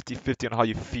 and it's a 50-50 on how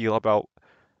you feel about,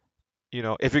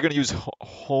 if you're gonna use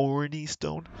Horny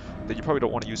Stone, then you probably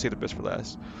don't want to use Save the Best for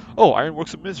Last. Oh,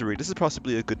 Ironworks of Misery. This is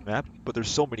possibly a good map, but there's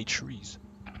so many trees.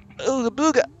 Oh, the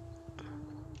booga!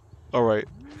 Alright.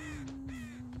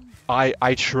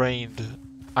 I trained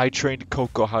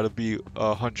Coco how to be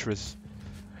a Huntress.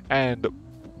 And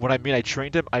when I mean I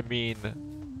trained him, I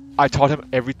mean I taught him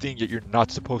everything that you're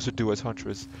not supposed to do as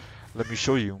Huntress. Let me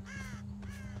show you.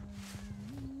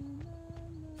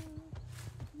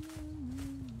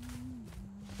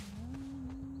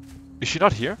 Is she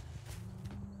not here?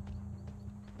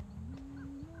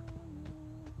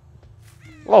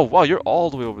 Oh, wow, you're all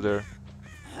the way over there.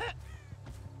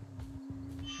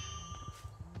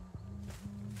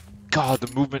 God,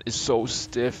 the movement is so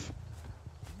stiff.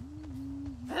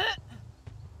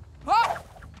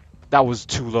 That was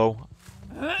too low.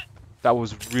 That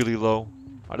was really low.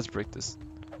 I'll just break this.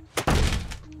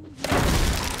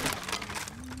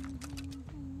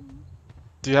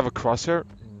 Do you have a crosshair?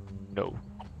 No.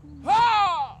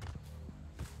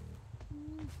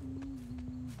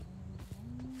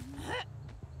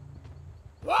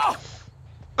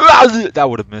 That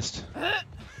would have missed.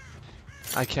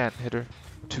 I can't hit her.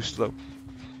 Too slow.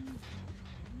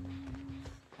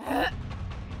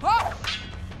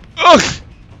 Ugh!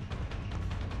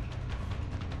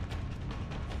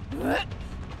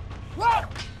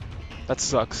 That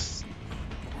sucks.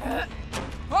 I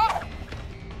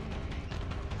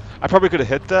probably could have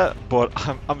hit that, but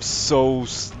I'm so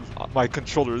my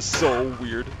controller is so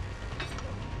weird.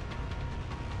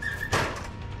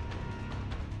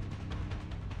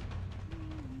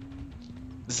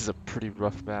 This is a pretty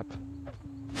rough map.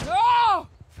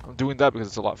 I'm doing that because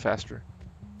it's a lot faster.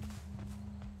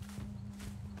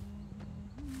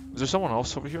 Is there someone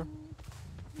else over here?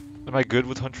 Am I good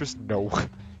with Huntress? No.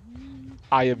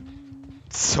 I am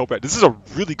so bad. This is a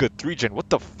really good 3-gen. What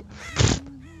the f...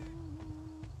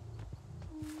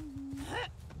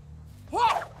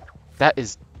 That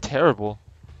is terrible.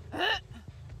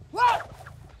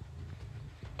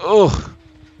 Ugh.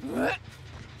 There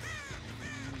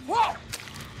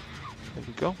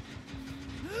we go.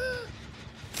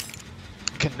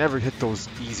 Can never hit those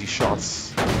easy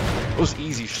shots. Those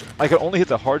easy I can only hit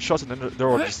the hard shots, and then there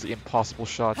are just the impossible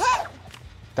shots.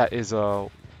 That is a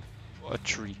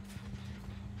tree.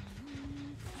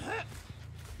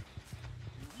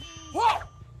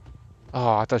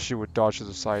 Oh, I thought she would dodge to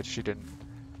the side. She didn't.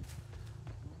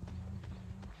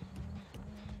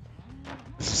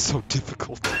 This is so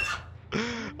difficult.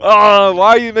 Ah, why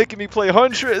are you making me play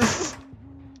Huntress?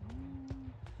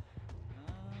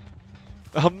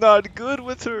 I'm not good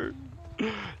with her.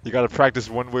 You gotta practice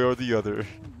one way or the other.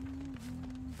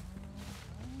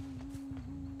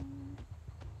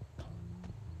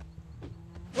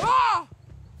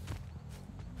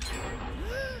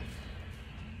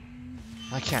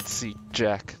 I can't see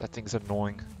jack. That thing's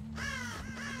annoying.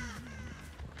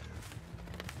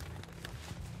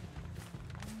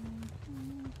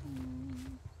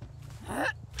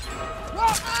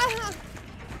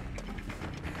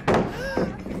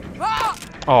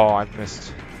 Oh, I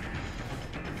missed.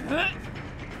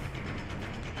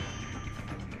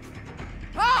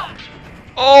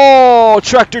 Oh,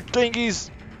 tractor thingies!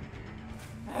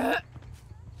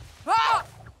 Oh,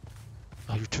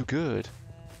 you're too good.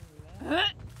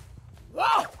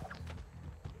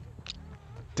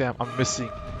 Damn, I'm missing.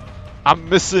 I'm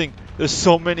missing! There's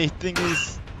so many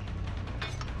thingies.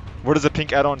 What does the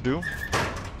pink add-on do?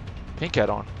 Pink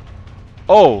add-on.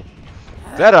 Oh!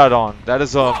 That add-on. That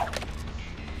is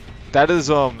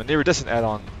an iridescent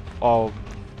add-on.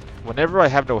 Whenever I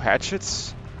have no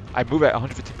hatchets, I move at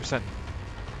 150%,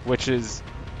 which is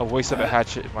a waste of a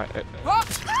hatchet in my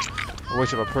a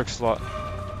waste of a perk slot.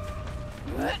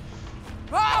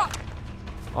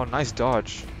 Oh, nice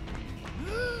dodge.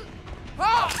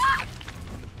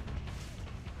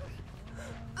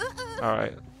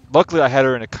 Alright. Luckily I had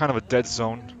her in a kind of a dead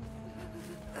zone.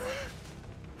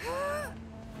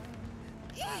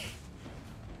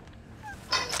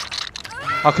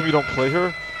 How come you don't play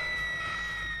her?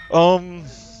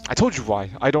 I told you why.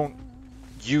 I don't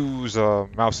use a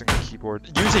mouse and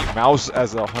keyboard. Using mouse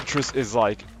as a huntress is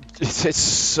like it's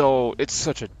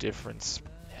such a difference.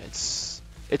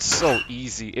 It's so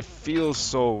easy. It feels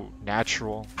so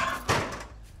natural.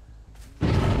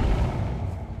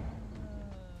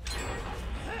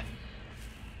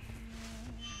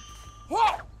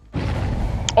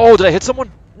 Oh, did I hit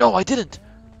someone? No, I didn't.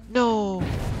 No.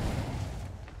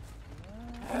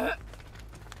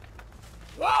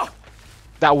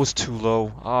 That was too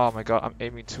low. Oh my god, I'm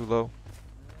aiming too low.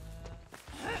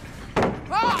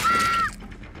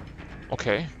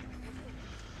 Okay.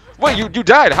 Wait, you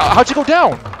died. How'd you go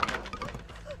down?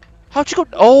 How'd you go?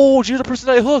 Oh, you're the person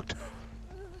that I hooked.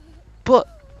 But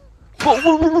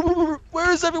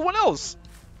where is everyone else?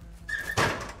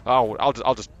 Oh,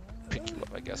 I'll just pick you up.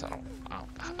 I guess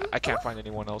I can't find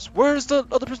anyone else. Where's the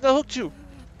other person that hooked you?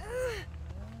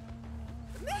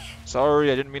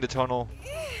 Sorry, I didn't mean to tunnel.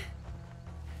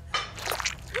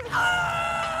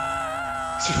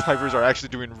 Survivors are actually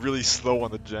doing really slow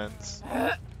on the gens.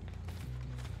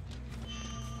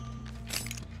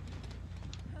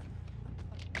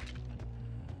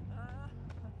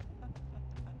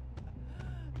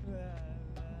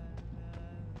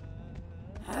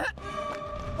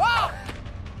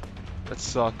 That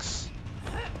sucks.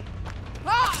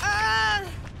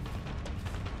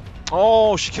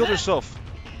 Oh, she killed herself.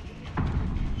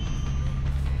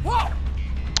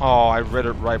 Oh, I read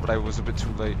it right, but I was a bit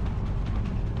too late.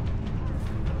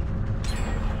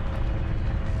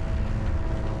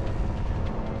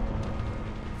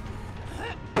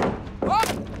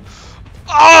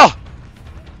 Ah!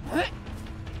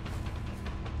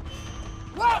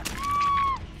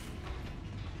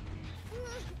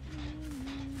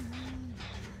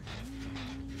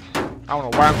 I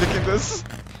don't know why I'm thinking this.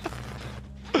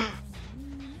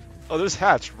 Oh, there's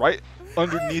hatch right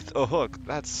underneath a hook.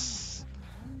 That's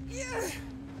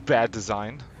bad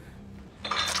design.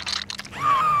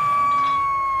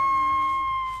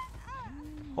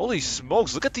 Holy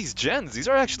smokes, look at these gens. These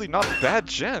are actually not bad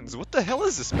gens. What the hell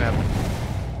is this map?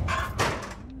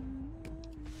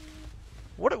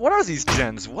 What are these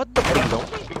gens? What the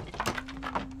baloney?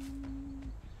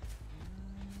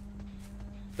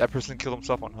 That person killed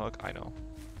himself on hook. I know.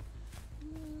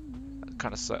 That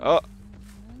kind of sucks. Oh.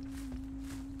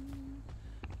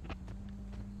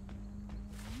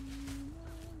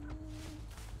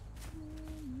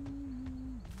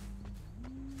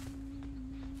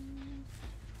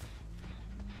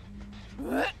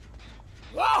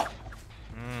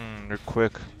 They're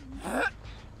quick.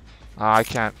 I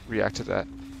can't react to that.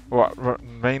 Well,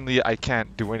 mainly I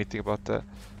can't do anything about that.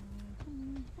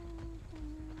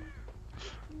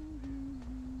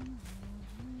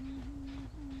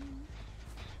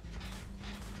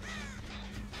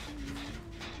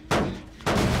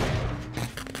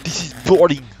 This is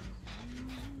boring.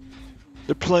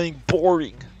 They're playing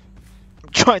boring. I'm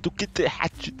trying to get the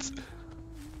hatchets.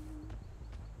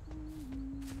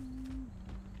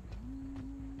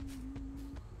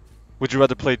 Would you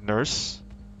rather play nurse?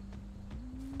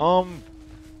 I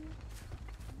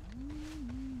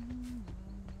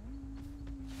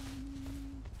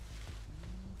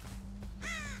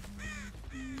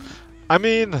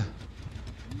mean,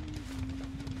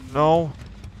 no,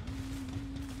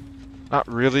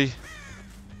 not really.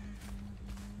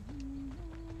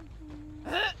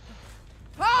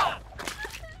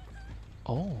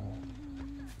 Oh.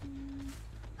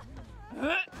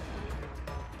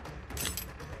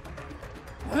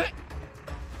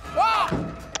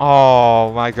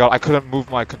 Oh my god, I couldn't move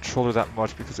my controller that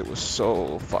much because it was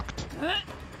so fucked.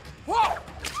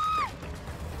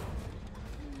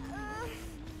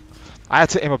 I had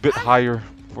to aim a bit higher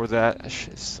for that. That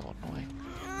shit is so annoying.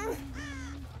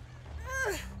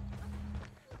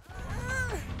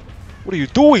 What are you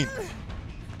doing?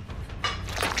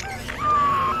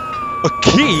 A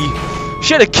key?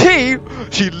 She had a key?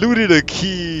 She looted a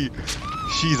key.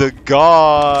 She's a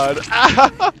god.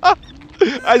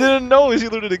 I didn't know she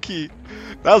looted a key.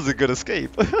 That was a good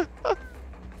escape.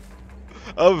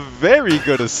 A very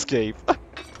good escape.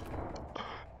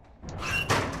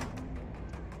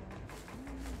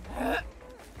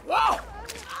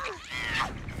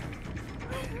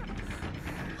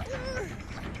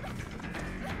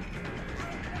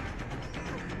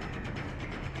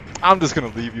 I'm just gonna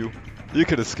leave you. You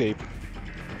could escape.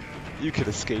 You could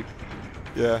escape.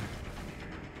 Yeah.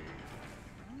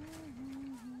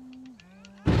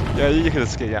 Yeah, you could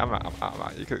escape. Yeah, I'm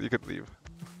out. You could leave.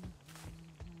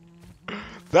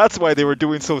 That's why they were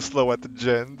doing so slow at the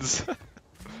gens.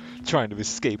 Trying to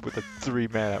escape with a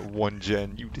 3-man at 1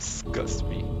 gen. You disgust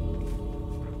me.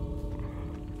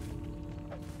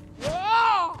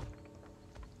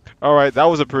 Alright, that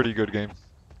was a pretty good game.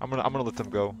 I'm gonna let them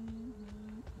go.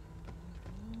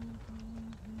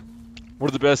 What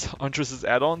are the best Huntress's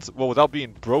add-ons? Well, without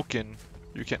being broken,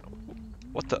 you can...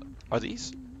 What the... Are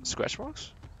these scratch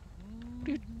marks? What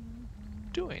are you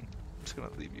doing? I'm just gonna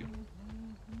leave you.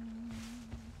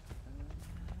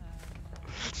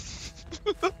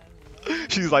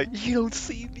 She's like, you don't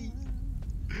see me.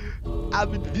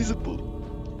 I'm invisible.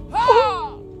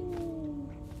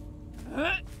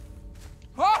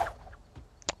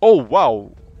 Oh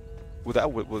wow! Would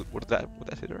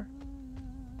that hit her?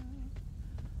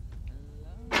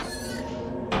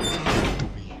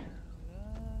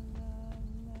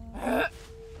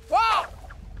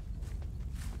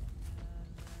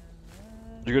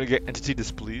 You're gonna get entity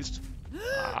displeased?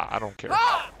 I don't care.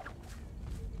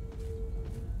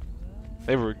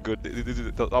 They were good.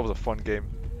 That was a fun game.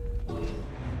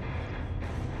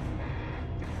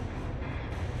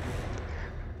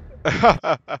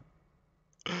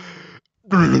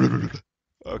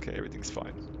 Okay, everything's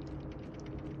fine.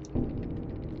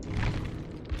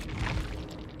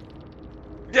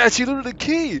 Yeah, she looted a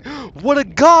key! What a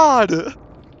god!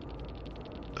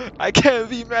 I can't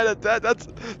be mad at that.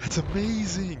 That's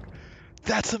amazing.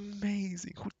 That's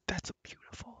amazing. That's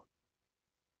beautiful.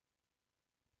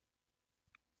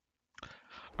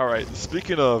 Alright,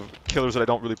 speaking of killers that I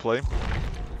don't really play.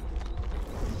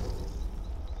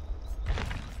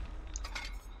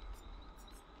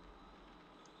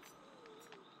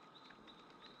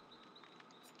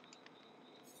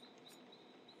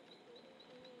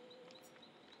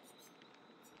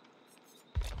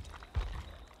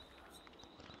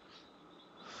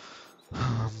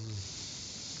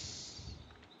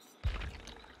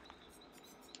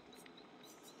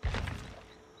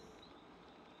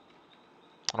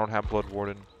 I don't have Blood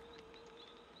Warden.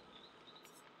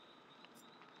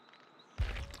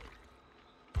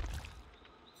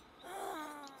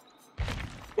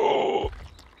 Oh!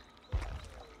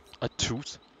 A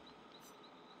tooth?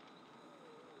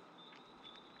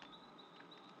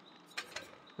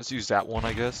 Let's use that one,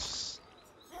 I guess.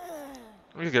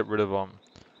 We can get rid of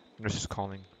Nurse's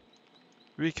Calling.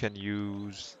 We can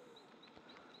use.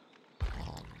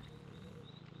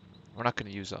 We're not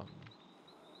gonna use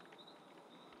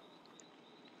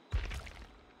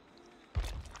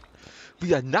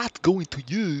We are not going to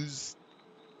use.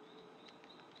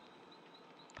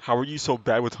 How are you so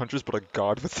bad with hunters, but a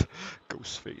god with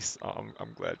Ghostface?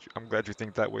 I'm glad you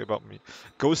think that way about me.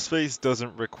 Ghostface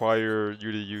doesn't require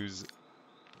you to use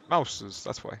mouses.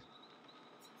 That's why.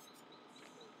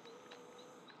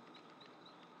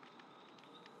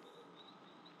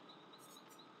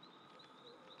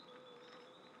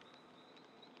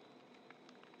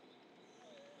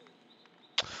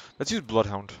 Let's use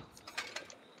Bloodhound.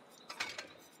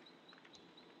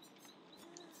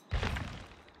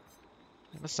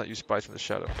 Let's not use Spies from the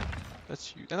Shadow.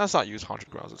 Let's not use Haunted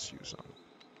Grounds. Let's use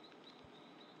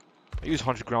I use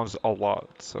Haunted Grounds a lot,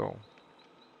 so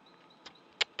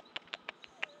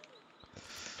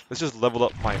let's just level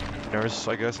up my nurse,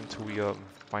 I guess, until we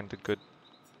find a good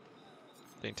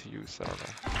thing to use. I don't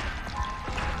know.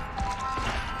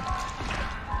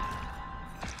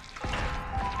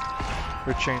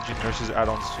 We're changing nurses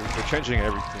add-ons too. We're changing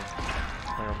everything.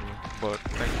 But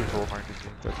thank you for reminding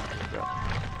me that I'm doing that.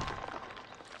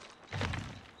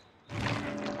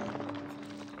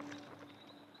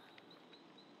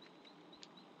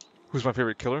 Who's my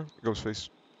favorite killer? Ghostface.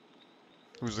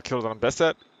 Who's the killer that I'm best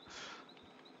at?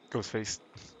 Ghostface.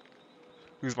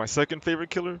 who's my second favorite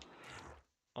killer.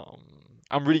 Um,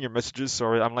 I'm reading your messages.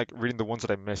 Sorry, I'm like reading the ones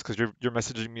that I missed because you're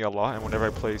messaging me a lot, and whenever I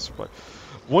play, but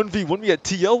 1v1 me at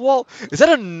TL wall. Is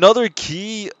that another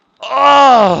key?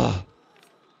 Ah!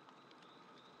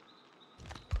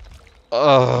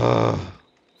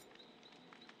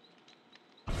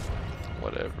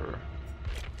 Whatever.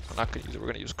 I'm not gonna use it. We're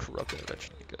gonna use corrupted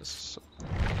eventually, I guess. So.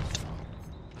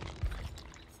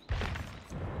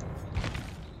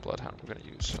 Bloodhound. We're gonna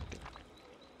use something.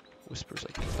 Whispers.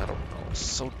 I guess. I don't know. It's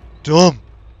so dumb.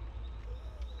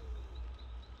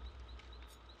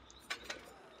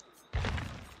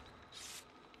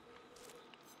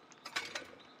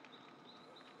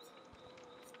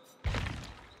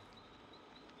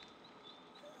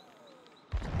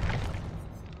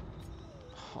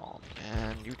 Oh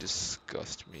man, you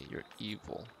disgust me. You're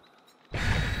evil.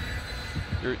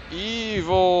 You're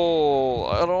evil!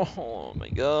 I don't. Oh my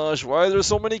gosh, why are there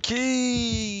so many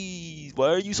keys? Why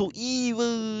are you so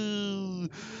evil? You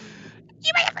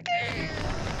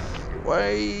motherfucker! Why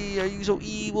are you so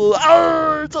evil?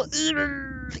 Oh, so evil!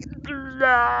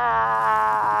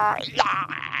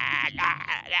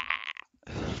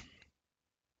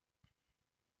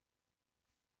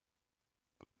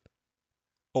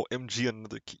 Oh, MG,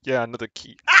 another key. Yeah, another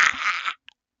key.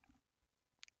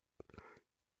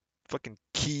 Fucking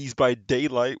keys by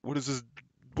daylight. What is this?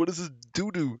 What is this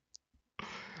doo-doo?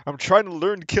 I'm trying to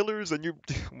learn killers, and you,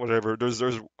 whatever. This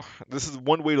is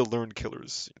one way to learn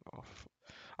killers. You know.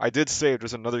 I did say if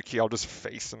there's another key, I'll just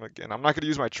face him again. I'm not gonna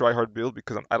use my tryhard build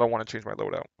because I don't want to change my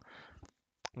loadout.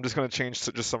 I'm just gonna change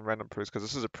to just some random perks because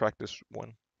this is a practice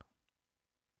one.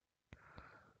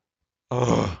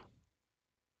 Ugh.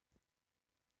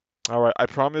 All right, I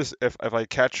promise if I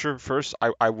catch her first,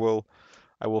 I will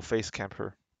face camp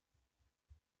her.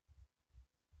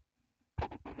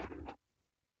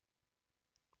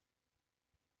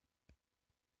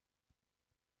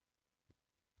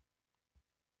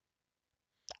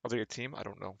 Are they a team? I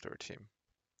don't know if they're a team.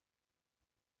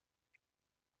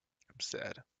 I'm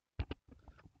sad.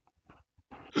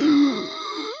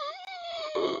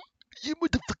 You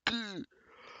motherfucker!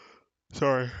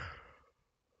 Sorry.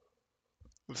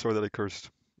 I'm sorry that I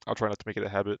cursed. I'll try not to make it a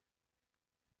habit.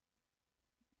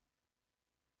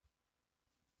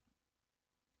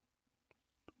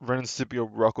 Ren and Stimpy or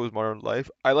Rocco's Modern Life.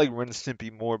 I like Ren and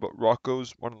Stimpy more, but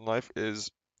Rocco's Modern Life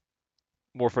is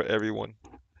more for everyone.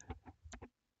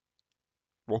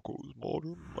 Rocco's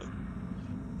Modern Life.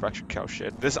 Fractured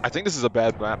Cowshed. I think this is a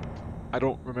bad map. I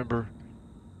don't remember.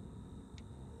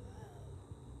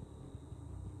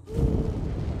 Holy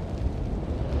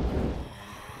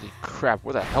crap,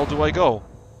 where the hell do I go?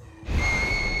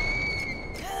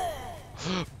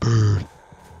 Bird.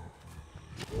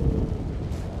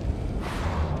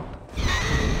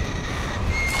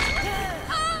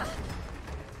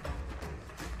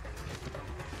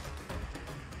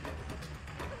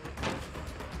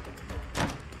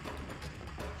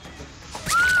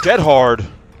 Dead hard.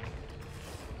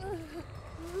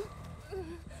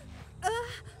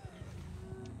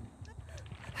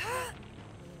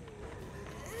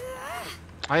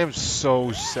 I am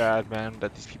so sad, man,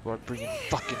 that these people are bringing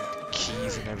fucking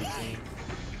keys and everything.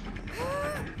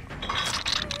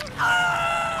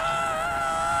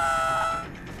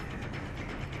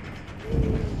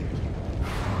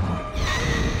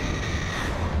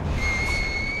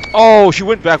 Oh, she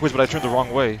went backwards, but I turned the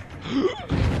wrong way.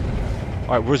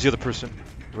 Alright, where's the other person?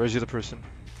 Where's the other person?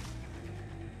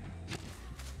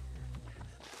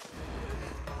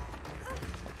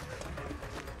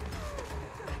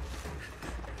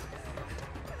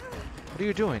 What are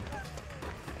you doing?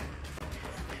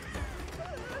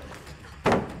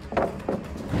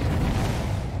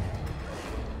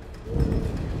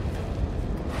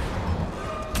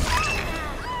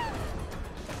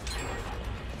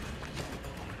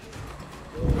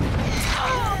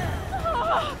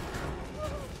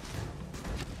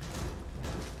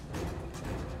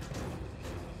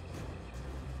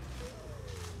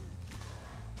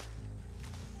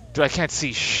 Dude, I can't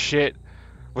see shit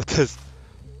with this.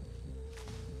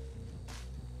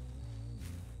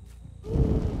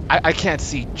 I can't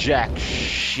see jack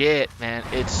shit, man.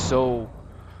 It's so...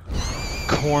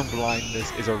 Corn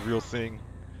blindness is a real thing.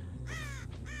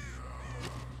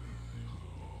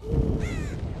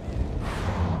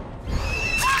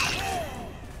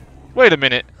 Wait a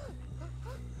minute.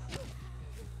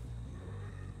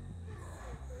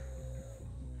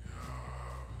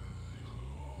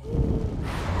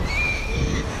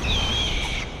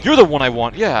 You're the one I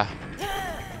want, yeah.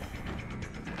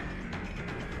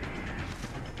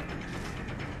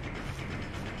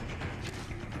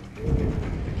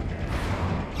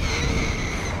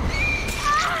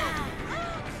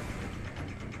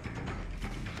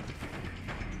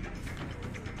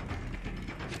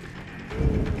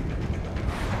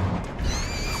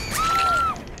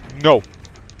 No.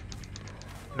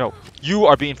 No. You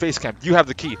are being face camped. You have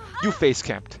the key. You face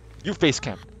camped. You face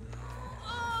camped.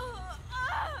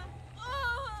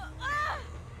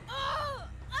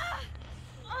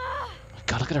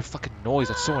 God, look at her fucking noise.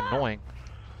 That's so annoying.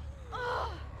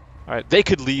 Alright, they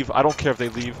could leave. I don't care if they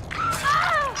leave.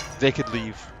 They could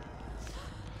leave.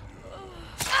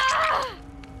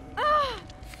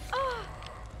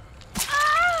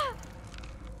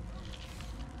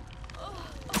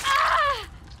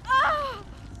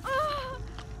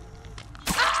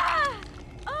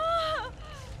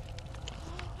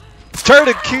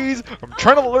 Turning keys. I'm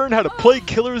trying to learn how to play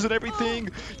killers and everything.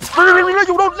 You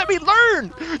don't let me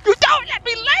learn. You don't let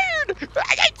me learn. You let me learn.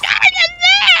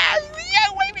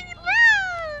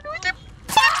 What the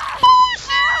fuck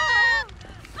bullshit?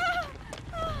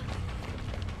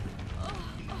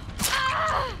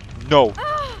 No.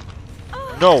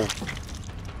 No.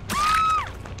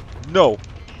 No.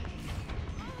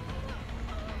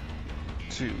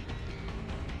 Two.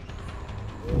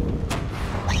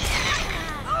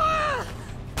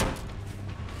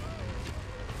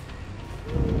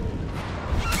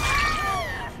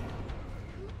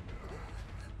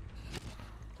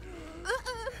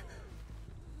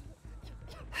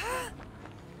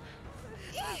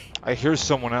 I hear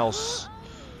someone else.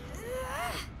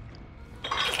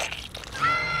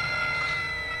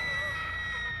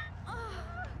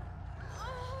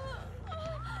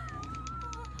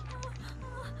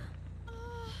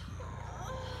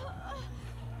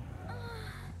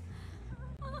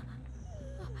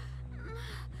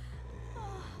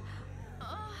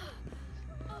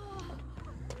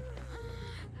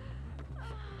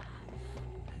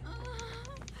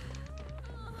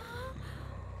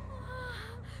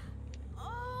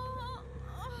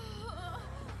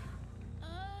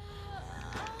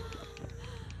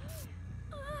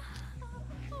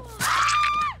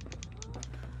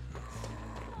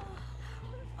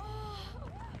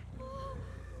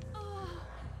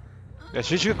 Yeah,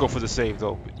 she should go for the save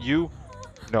though. But you,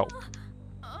 no.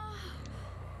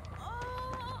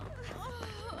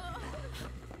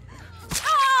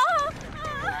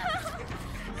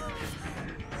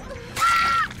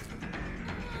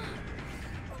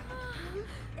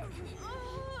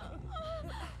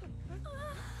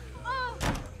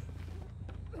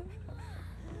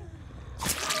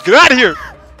 Get out of here!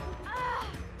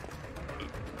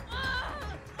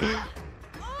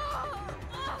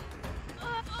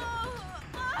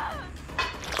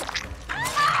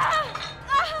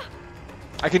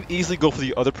 I can easily go for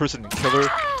the other person and kill her,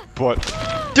 but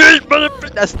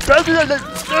that's better than you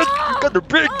got the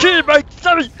big key, my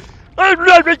son. Why are you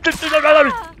bringing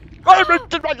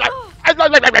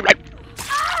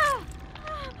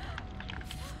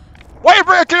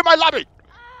a key to my lobby?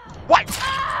 Why?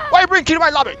 Why are you bringing a key to my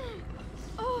lobby?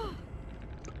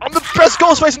 I'm the best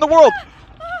Ghostface in the world.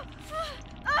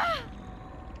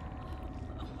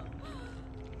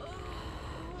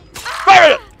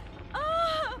 Fire it!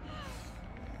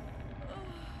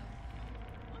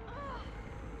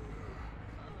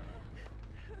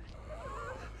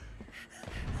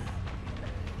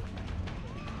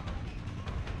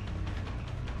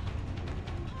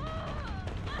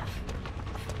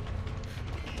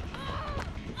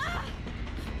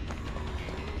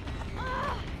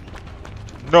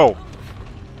 No.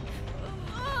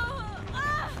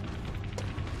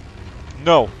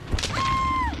 No.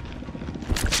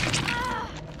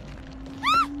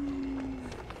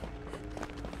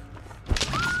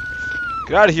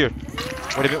 Get out of here.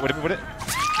 Wait a minute, wait a minute, wait a minute.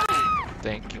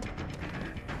 Thank you.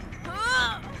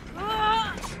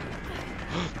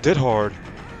 Dead hard.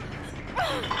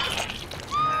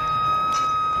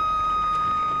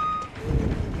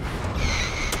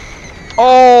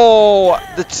 Oh,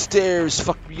 the stairs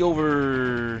fucked me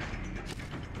over.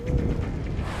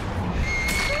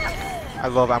 I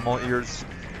love ammo ears.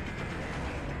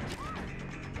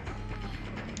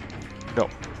 No.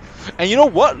 And you know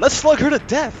what? Let's slug her to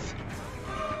death.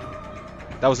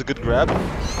 That was a good grab.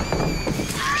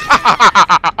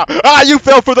 Ah, you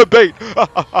fell for the bait.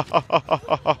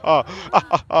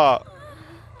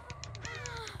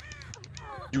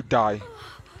 You die.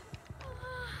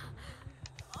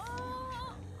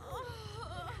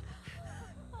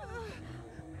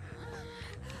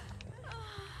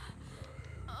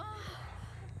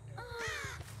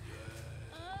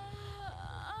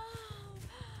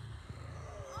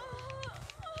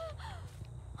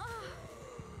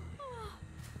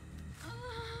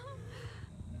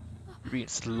 You're being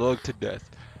slugged to death.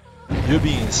 You're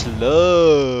being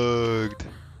slugged.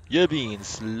 You're being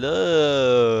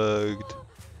slugged.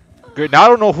 Great. Now I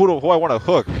don't know who I want to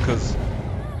hook because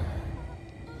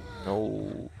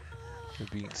no. You're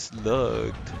being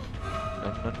slugged.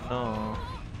 No, no, no.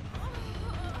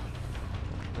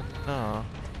 No, no.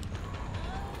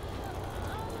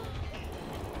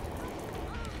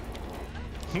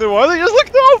 No, why are they just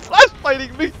like, no,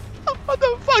 flashlighting me? What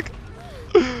the fuck?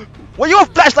 Why are you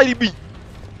flashlighting me?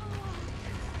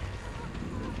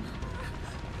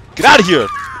 Get out of here!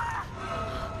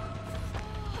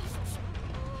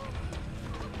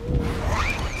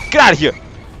 Get out of here!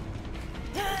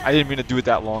 I didn't mean to do it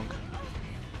that long.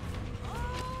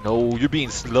 No, you're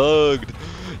being slugged.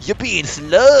 You're being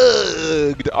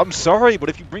slugged. I'm sorry, but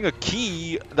if you bring a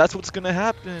key, that's what's gonna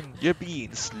happen. You're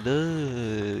being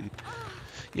slugged.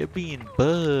 You're being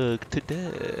bugged to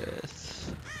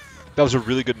death. That was a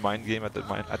really good mind game at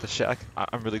the shack.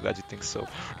 I'm really glad you think so.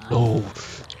 No,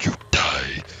 you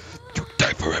die. You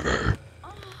die forever.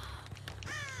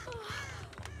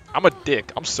 I'm a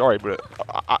dick. I'm sorry, but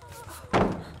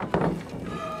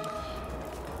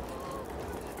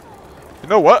you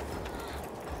know what?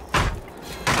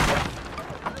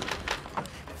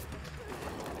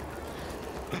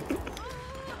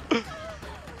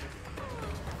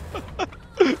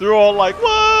 They're all like,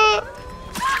 what?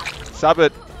 Stop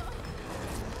it.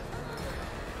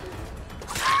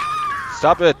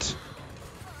 Stop it.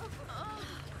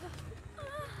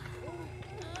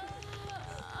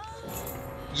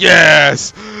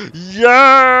 Yes!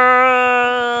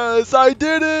 Yes! I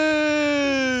did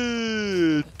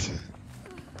it!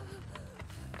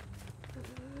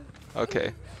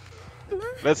 Okay.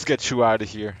 Let's get you out of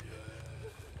here.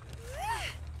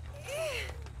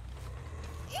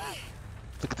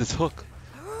 Look at this hook.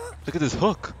 Look at this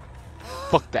hook.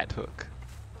 Fuck that hook.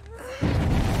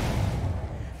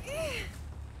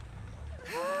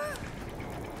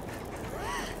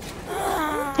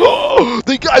 Oh,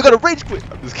 I got a rage quit.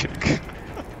 I'm just kidding.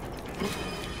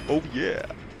 Oh yeah.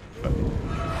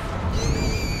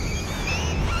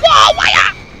 Whoa, why?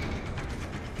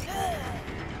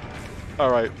 All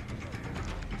right.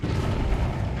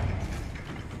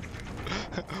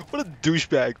 What a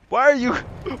douchebag. Why are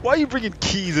you bringing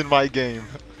keys in my game?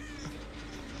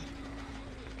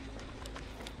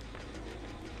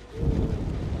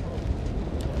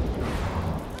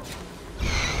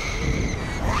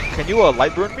 Can you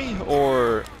light burn me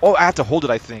or oh, I have to hold it,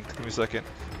 I think. Give me a second.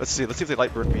 Let's see if they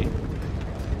light burn me.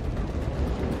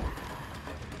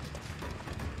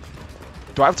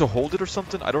 Do I have to hold it or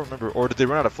something? I don't remember. Or did they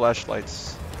run out of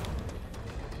flashlights?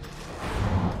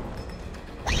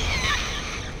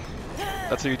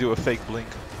 That's how you do a fake blink.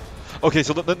 Okay,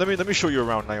 so let me show you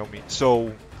around, Naomi.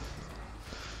 So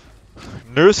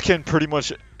Nurse can pretty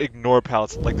much ignore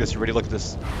pallets like this. You ready? Look at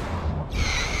this.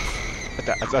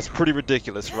 That's pretty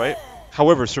ridiculous, right?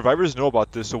 However, survivors know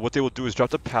about this, so what they will do is drop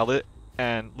the pallet,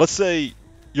 and let's say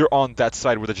you're on that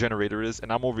side where the generator is,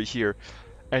 and I'm over here,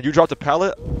 and you drop the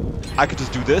pallet, I could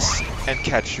just do this and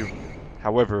catch you.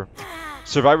 However,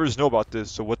 survivors know about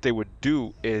this, so what they would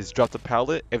do is drop the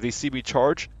pallet. If they see me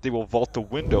charge, they will vault the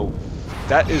window.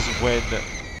 That is when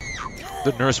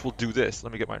the nurse will do this.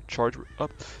 Let me get my charge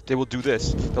up. They will do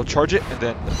this. They'll charge it, and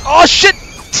then... Oh, shit!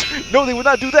 No, they would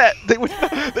not do that.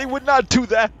 They would not do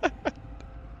that.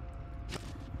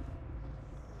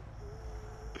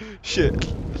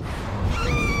 Shit.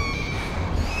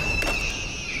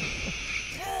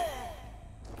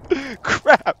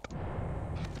 Crap.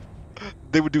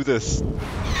 They would do this.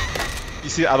 You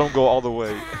see, I don't go all the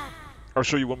way. I'll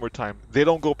show you one more time. They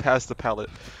don't go past the pallet.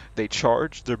 They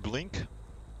charge their blink.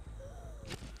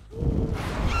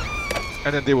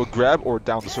 And then they will grab or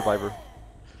down the survivor.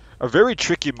 A very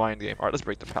tricky mind game. Alright, let's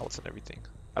break the pallets and everything.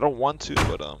 I don't want to,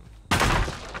 but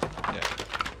yeah.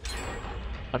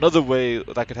 Another way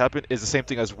that could happen is the same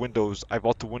thing as windows. I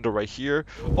vault the window right here.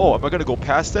 Oh, am I gonna go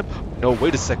past them? No,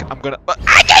 wait a second. I'm gonna.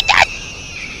 I did that!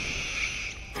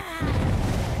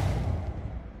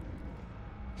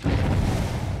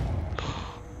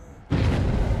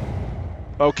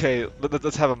 Okay,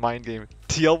 let's have a mind game.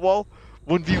 TL wall?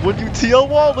 1v1 you TL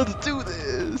wall? Let's do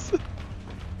this!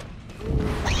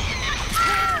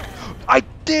 I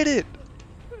did it!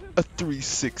 A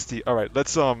 360. Alright,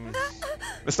 let's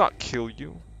not kill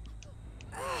you.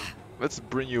 Let's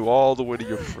bring you all the way to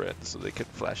your friends so they can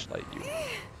flashlight you.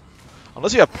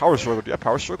 Unless you have power struggle. Do you have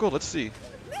power struggle? Let's see.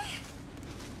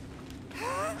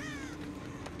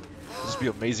 This would be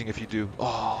amazing if you do.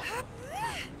 Oh.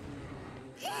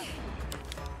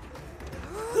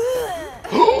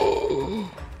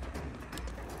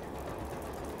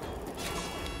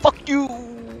 Fuck you!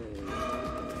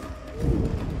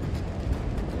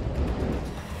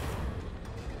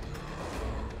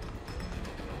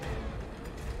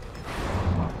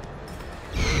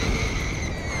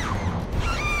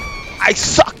 I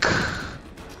suck!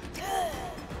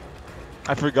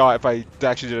 I forgot if I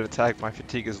actually did an attack, my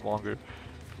fatigue is longer.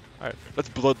 Alright, let's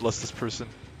bloodlust this person.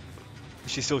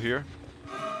 Is she still here?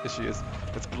 Yes, she is.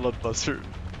 Let's bloodlust her.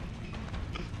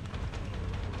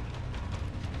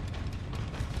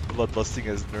 Bloodlusting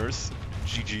as nurse.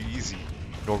 GG easy.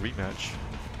 No rematch.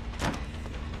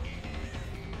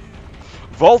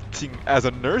 Vaulting as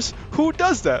a nurse? Who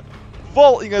does that?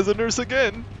 Vaulting as a nurse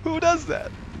again? Who does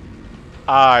that?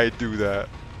 I do that.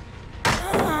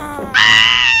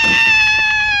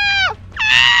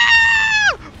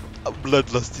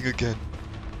 Bloodlusting again.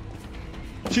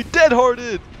 She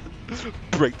dead-hearted!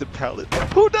 Break the pallet.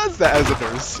 Who does that as a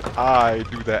nurse? I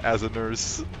do that as a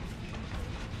nurse.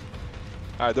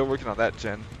 Alright, they're working on that,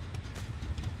 Jen.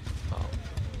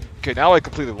 Okay, now I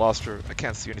completely lost her. I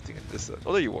can't see anything in this.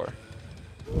 Oh, there you are.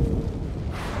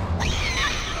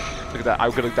 Look at that.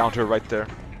 I could have downed her right there.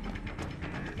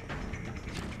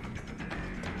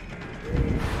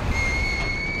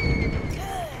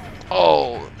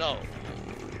 Oh, no.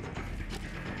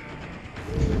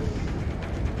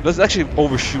 Let's actually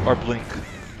overshoot our blink.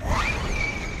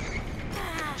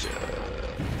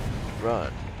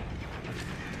 Run.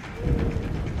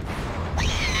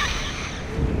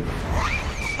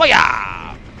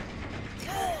 Fire!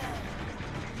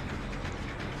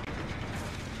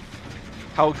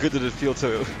 How good did it feel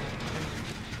to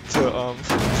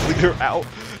fling her out?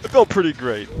 It felt pretty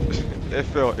great. It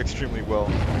felt extremely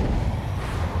well.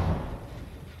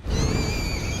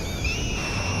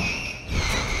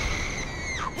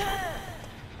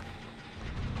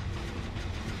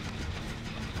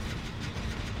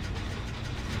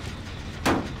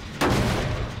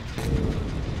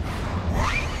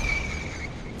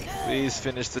 Please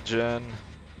finish the gen.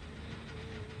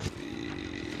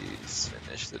 Please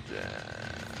finish the gen.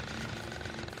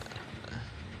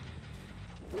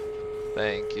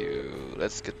 Thank you.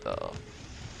 Let's get the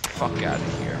fuck out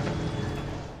of here.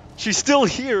 She's still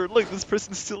here! Look, this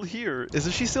person's still here.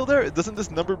 Isn't she still there? Doesn't this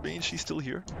number mean she's still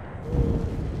here?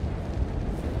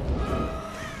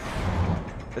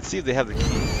 Let's see if they have the key.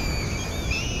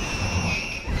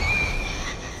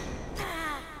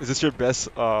 Is this your best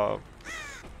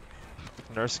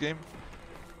nurse game?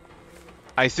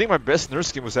 I think my best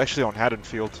nurse game was actually on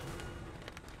Haddonfield.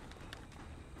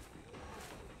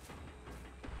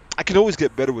 I can always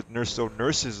get better with nurse though.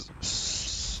 Nurse is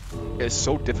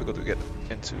so difficult to get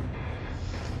into.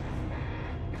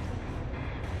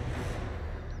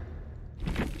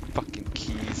 Fucking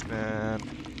keys, man.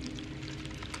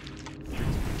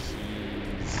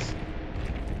 Keys.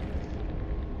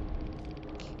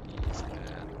 Keys,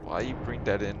 man. Why you bring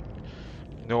that in?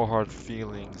 No hard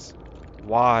feelings.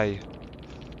 Why?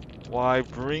 Why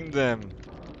bring them?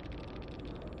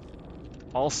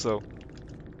 Also,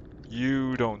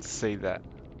 you don't say that.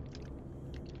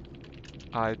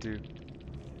 I do.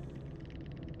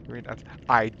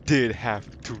 I did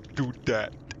have to do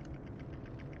that.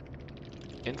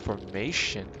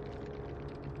 Information.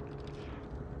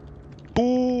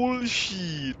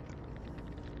 Bullshit.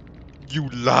 You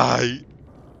lie.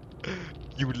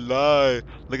 You lie.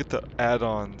 Look at the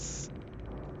add-ons.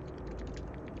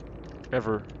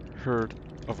 Ever heard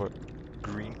of a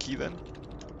green key then?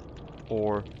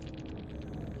 Or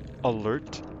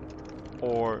alert?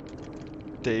 Or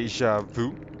deja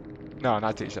vu? No,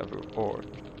 not deja vu. Or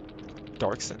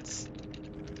dark sense?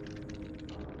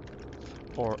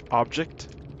 Or object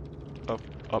of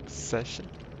obsession?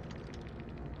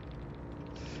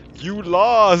 You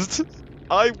lost!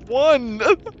 I won!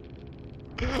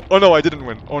 Oh no, I didn't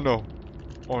win. Oh no.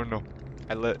 Oh no.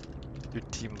 I let your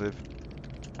team live.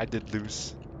 I did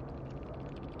lose.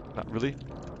 Not really?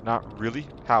 Not really?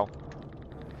 How?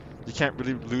 You can't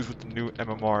really lose with the new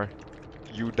MMR.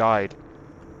 You died.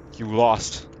 You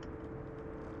lost.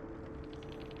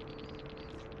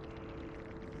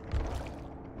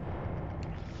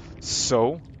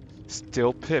 So,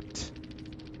 still pipped.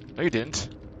 No, you didn't.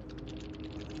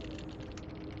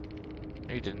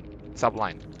 No, you didn't. Stop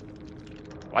lying.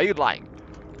 Why are you lying?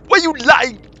 Why are you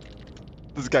lying?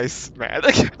 This guy's mad.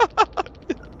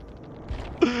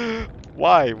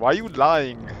 Why? Why are you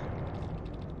lying?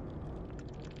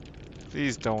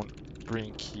 Please don't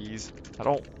bring keys. I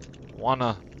don't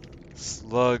wanna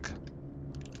slug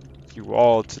you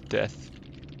all to death.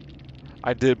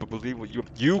 I did, but believe what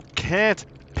you can't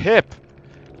pip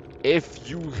if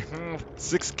you have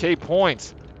 6k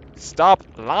points. Stop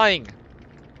lying.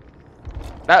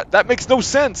 That makes no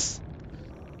sense.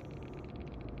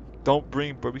 Don't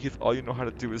bring barbecue if all you know how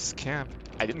to do is camp.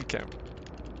 I didn't camp.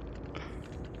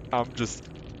 I'm just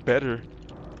better.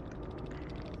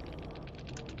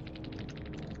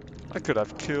 I could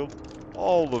have killed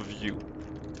all of you.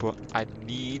 but I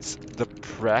needs the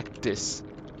practice.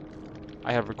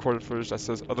 I have recorded footage that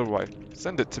says otherwise.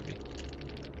 Send it to me.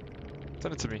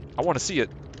 Send it to me. I want to see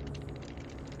it.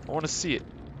 I want to see it.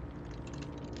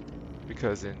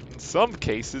 Because in some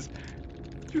cases,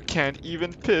 you can't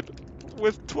even pip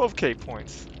with 12k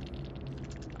points.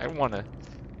 I want to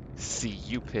see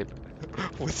you pip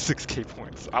with 6k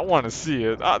points. I want to see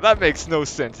it. That makes no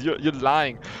sense. You're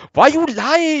lying. Why are you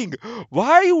lying?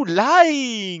 Why are you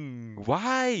lying?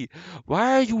 Why?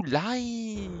 Why are you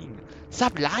lying?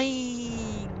 Stop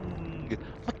lying.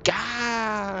 My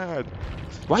God.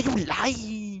 Why are you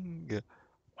lying?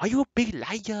 Why are you a big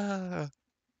liar?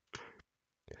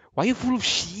 Why are you full of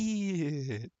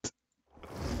shit?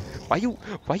 Why you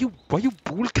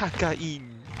bullkakaing?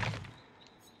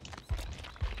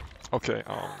 Okay,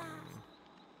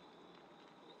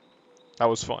 that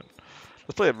was fun.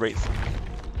 Let's play a Wraith.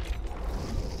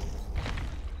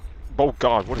 Oh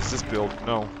God, what is this build?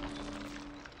 No.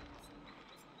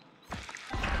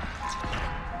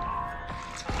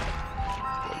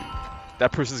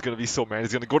 That person's gonna be so mad.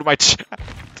 He's gonna go to my chat.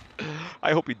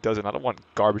 I hope he doesn't. I don't want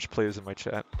garbage players in my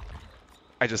chat.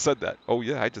 I just said that. Oh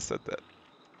yeah, I just said that.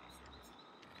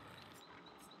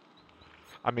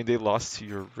 I mean, they lost to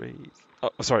your Wraith. Oh,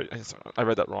 sorry, I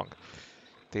read that wrong.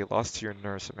 They lost to your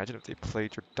nurse. Imagine if they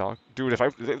played your doc. Dude, if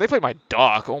they played my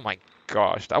doc, oh my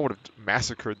gosh, that would have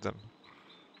massacred them.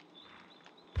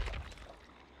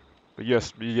 But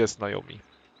yes, Naomi.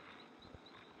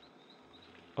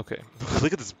 Okay,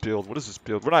 look at this build. What is this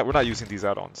build? We're not using these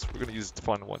add-ons. We're gonna use the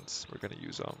fun ones. We're gonna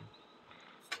use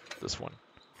this one.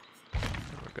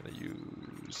 And we're gonna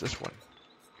use this one.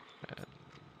 And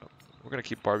we're gonna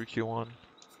keep barbecue on.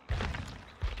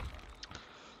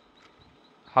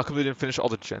 How come they didn't finish all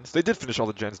the gens? They did finish all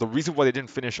the gens. The reason why they didn't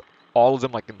finish all of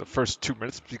them like in the first 2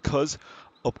 minutes is because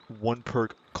of one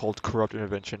perk called Corrupt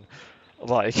Intervention.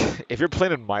 Like, if you're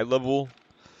playing in my level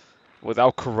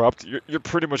without Corrupt, you're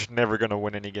pretty much never gonna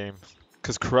win any game.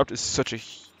 Because Corrupt is such a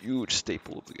huge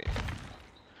staple of the game.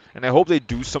 And I hope they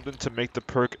do something to make the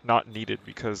perk not needed,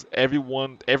 because every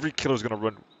killer is gonna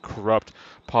run Corrupt,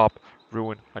 Pop,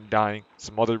 Ruin, Undying,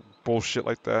 some other bullshit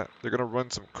like that. They're gonna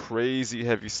run some crazy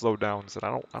heavy slowdowns,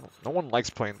 and no one likes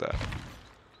playing that.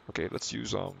 Okay, let's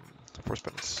use Force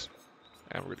Penance,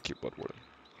 and we're gonna keep Blood Warden.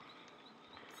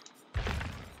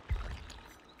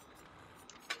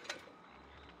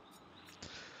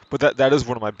 But that is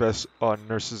one of my best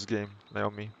nurses game,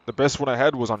 Naomi. The best one I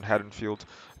had was on Haddonfield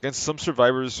against some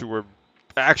survivors who were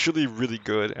actually really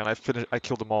good, and I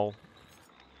killed them all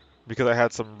because I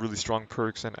had some really strong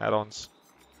perks and add-ons.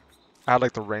 I had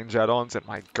like the range add-ons, and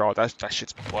my God, that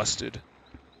shit's busted.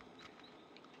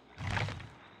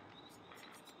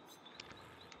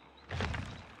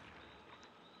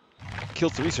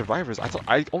 Killed 3 survivors. I thought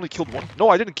I only killed 1. No,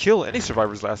 I didn't kill any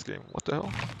survivors last game. What the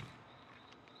hell?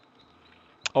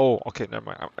 Oh, okay, never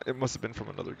mind. It must have been from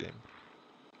another game.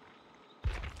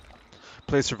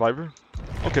 Play Survivor?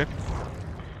 Okay.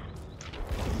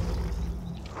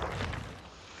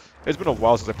 It's been a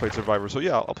while since I played Survivor, so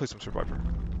yeah, I'll play some Survivor.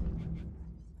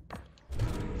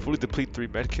 Fully deplete 3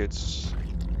 medkits.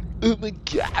 Oh my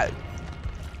God!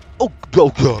 Oh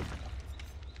God!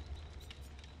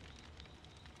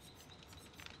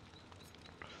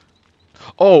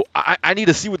 Oh, I need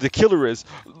to see what the killer is.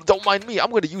 Don't mind me. I'm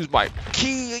gonna use my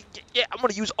key. Yeah, I'm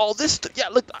gonna use all this. Yeah,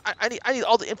 look, I need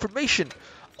all the information.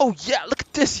 Oh yeah, look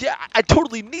at this. Yeah, I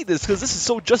totally need this because this is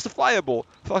so justifiable.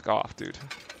 Fuck off, dude.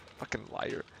 Fucking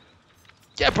liar.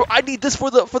 Yeah, bro, I need this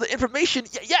for the information.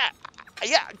 Yeah.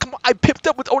 Come on, I pipped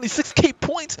up with only 6k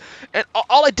points, and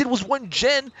all I did was 1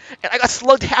 gen, and I got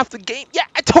slugged half the game. Yeah,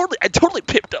 I totally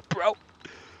pipped up, bro.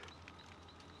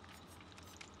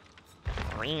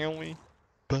 Really?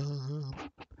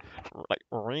 Like,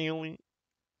 really?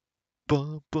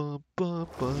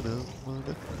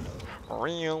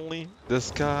 Really?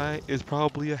 This guy is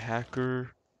probably a hacker.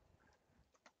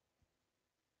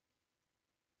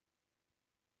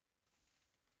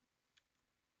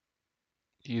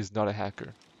 He is not a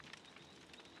hacker.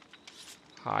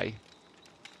 Hi.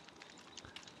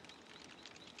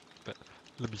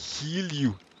 Let me heal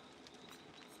you.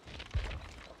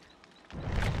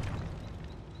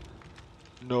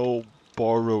 No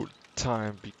borrowed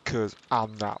time because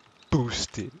I'm not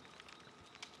boosted.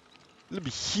 Let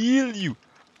me heal you.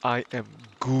 I am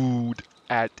good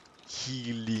at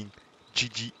healing.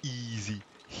 GG easy.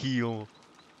 Heal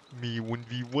me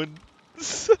 1v1.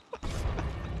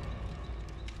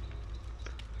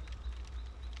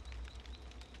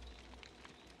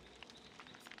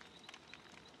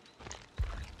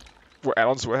 What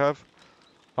add-ons do I have?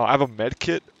 I have a med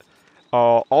kit.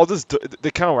 All this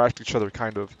they counteract each other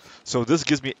kind of. So this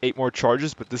gives me 8 more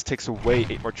charges, but this takes away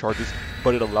 8 more charges,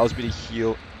 but it allows me to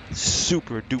heal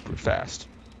super duper fast.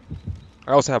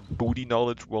 I also have booty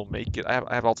knowledge will make it. I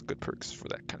have lots of good perks for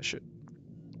that kind of shit.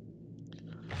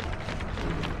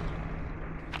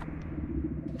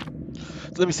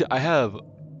 So let me see. I have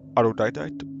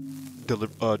autodidact,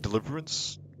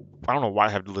 deliverance. I don't know why I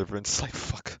have deliverance. Like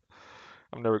fuck,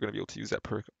 I'm never gonna be able to use that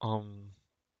perk.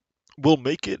 Will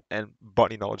make it and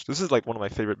botany knowledge. This is like one of my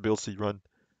favorite builds to run.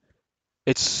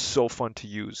 It's so fun to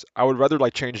use. I would rather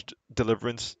like change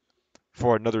deliverance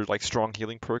for another like strong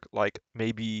healing perk, like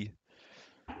maybe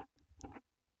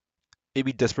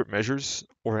desperate measures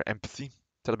or empathy.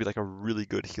 That'll be like a really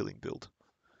good healing build.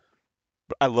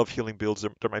 But I love healing builds.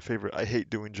 They're my favorite. I hate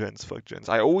doing gens. Fuck gens.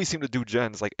 I always seem to do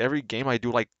gens. Like every game I do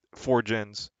like 4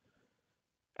 gens.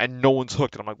 And no one's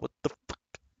hooked. And I'm like, what the fuck?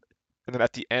 And then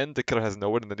at the end, the killer has no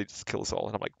one, and then they just kill us all.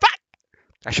 And I'm like, fuck!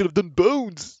 I should have done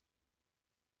bones!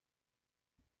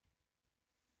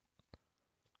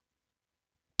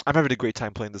 I'm having a great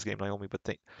time playing this game, Naomi, but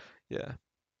yeah. I've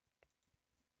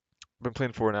been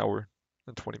playing for an hour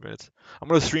and 20 minutes. I'm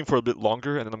gonna stream for a bit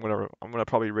longer, and then I'm gonna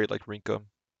probably raid like Rinka.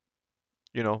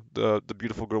 You know, the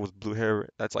beautiful girl with blue hair.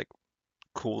 That's like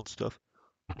cool and stuff.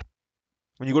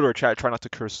 When you go to her chat, try not to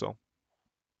curse though.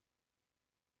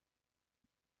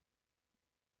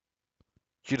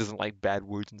 She doesn't like bad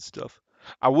words and stuff.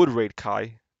 I would raid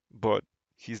Kai, but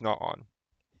he's not on.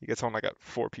 He gets on like at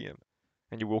 4 p.m.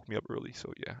 And you woke me up early,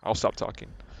 so yeah, I'll stop talking.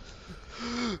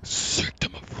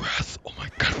 Sanctum of Wrath. Oh my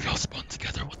god, we all spawned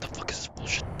together. What the fuck is this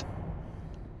bullshit?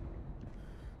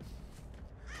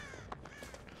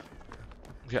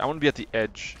 Okay, I want to be at the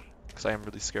edge because I am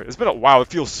really scared. It's been a while. It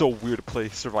feels so weird to play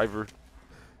Survivor.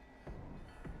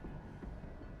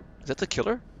 Is that the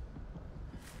killer?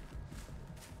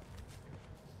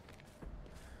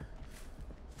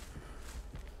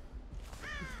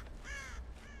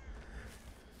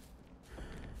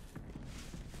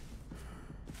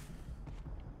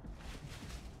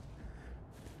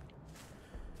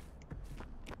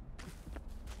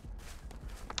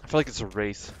 I feel like it's a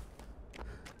wraith.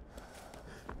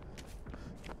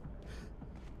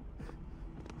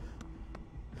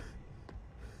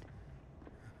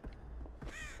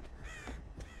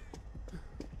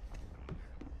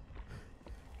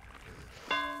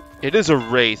 It is a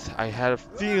wraith. I had a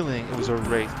feeling it was a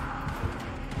wraith.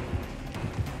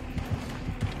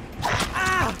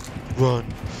 Run.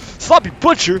 Sloppy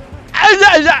Butcher!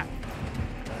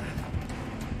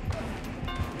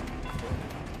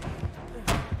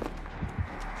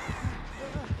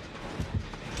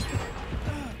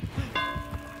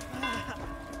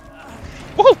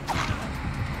 Whoa!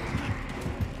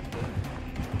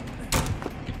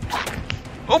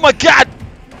 Oh my god!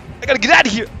 I gotta get out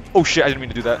of here! Oh shit, I didn't mean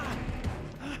to do that.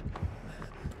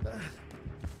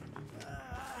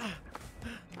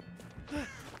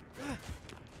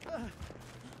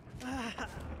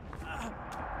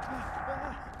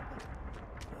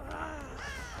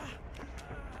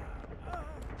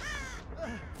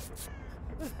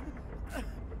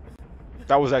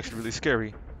 That was actually really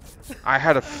scary. I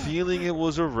had a feeling it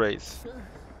was a wraith.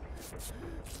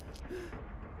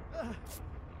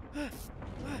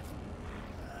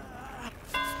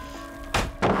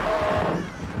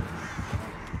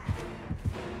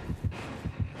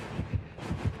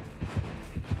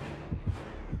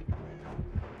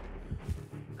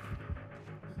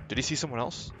 Did he see someone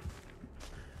else?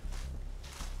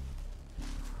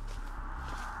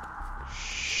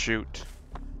 Shoot.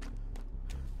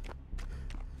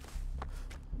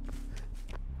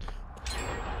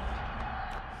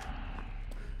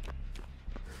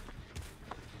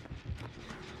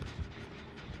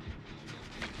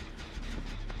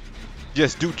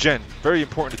 Yes, do gen. Very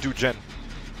important to do gen.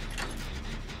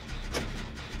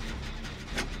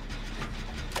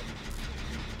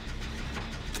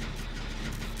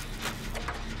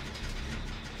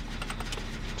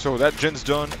 So that gen's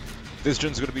done. This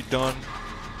gen's gonna be done.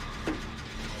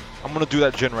 I'm gonna do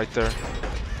that gen right there.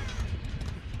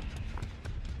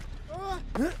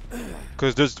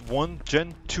 Because there's 1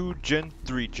 gen, 2 gen,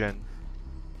 3 gen.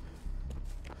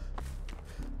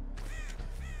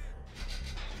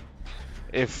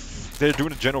 If they're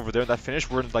doing a gen over there and that finish,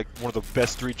 we're in like one of the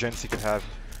best 3 gens you could have.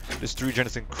 This 3 gen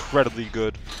is incredibly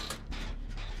good.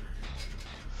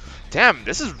 Damn,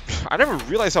 this is... I never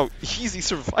realized how easy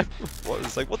Survivor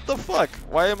was. Like, what the fuck?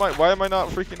 Why am I not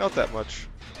freaking out that much?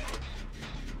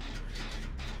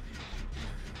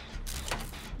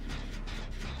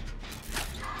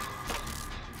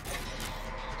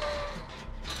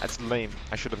 That's lame.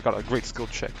 I should have got a great skill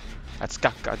check. That's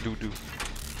caca-doo-doo.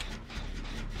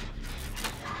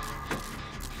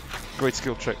 Great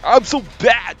skill check. I'm so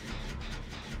bad!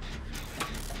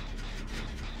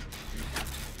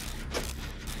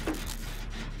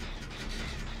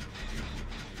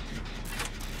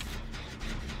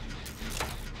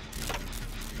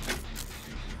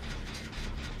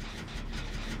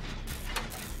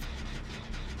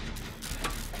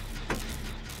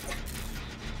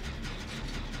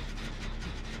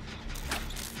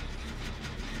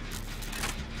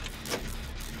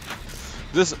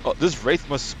 This Wraith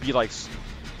must be like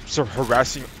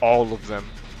harassing all of them.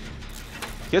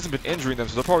 He hasn't been injuring them,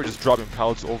 so they're probably just dropping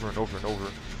pallets over and over and over.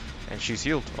 And she's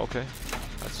healed. Okay,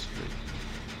 that's great.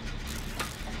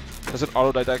 Does an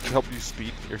autodidact help you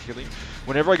speed your healing?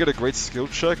 Whenever I get a great skill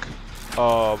check,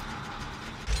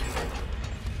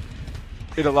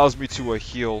 it allows me to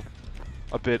heal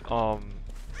a bit.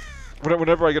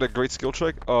 Whenever I get a great skill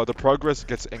check, the progress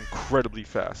gets incredibly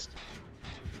fast.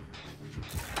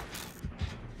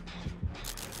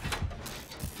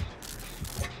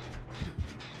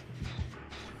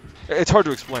 It's hard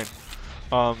to explain.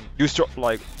 You start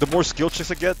like the more skill checks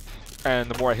I get,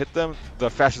 and the more I hit them, the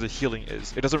faster the healing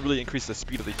is. It doesn't really increase the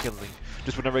speed of the healing.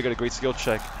 Just whenever I get a great skill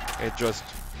check, it just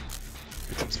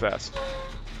becomes fast.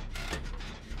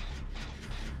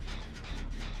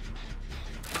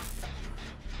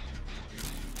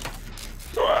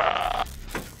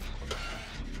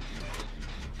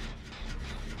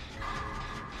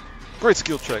 Great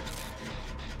skill check.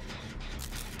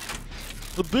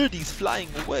 The birdie's flying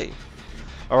away.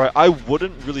 Alright, I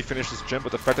wouldn't really finish this gem,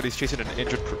 but the fact that he's chasing an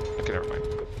injured... Okay, never mind.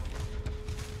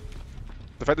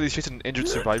 The fact that he's chasing an injured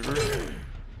survivor,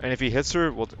 and if he hits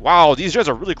her, well... Wow, these gens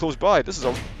are really close by. This is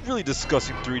a really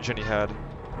disgusting 3-gen he had.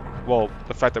 Well,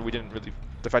 the fact that we didn't really...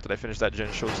 The fact that I finished that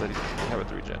gen shows that he didn't have a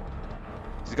 3-gen.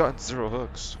 He's gotten 0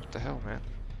 hooks. What the hell, man?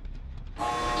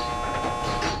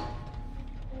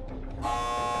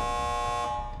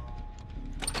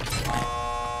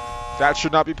 That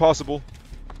should not be possible.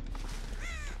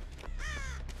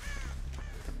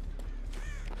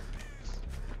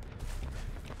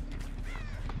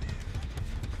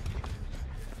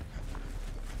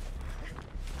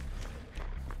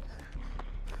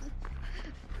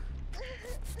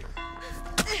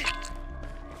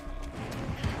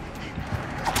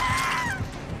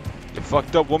 You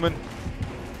fucked up, woman.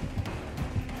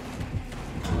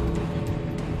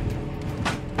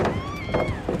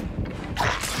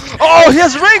 Oh, he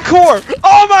has Rancor!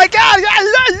 Oh my god!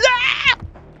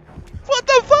 What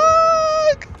the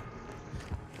fuck?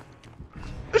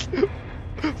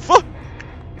 Fuck!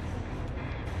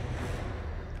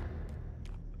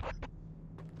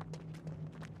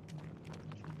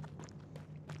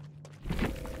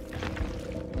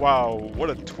 Wow, what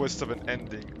a twist of an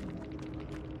ending.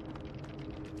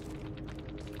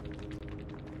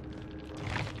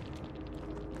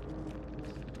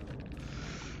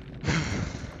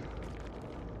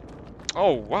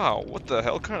 Oh wow, what the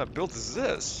hell kind of build is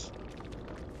this?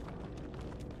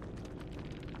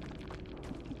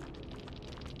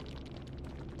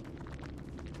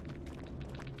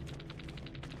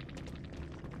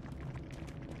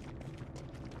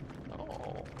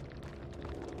 Oh.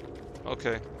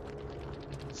 Okay.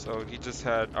 So he just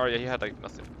had, oh yeah, he had like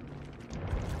nothing.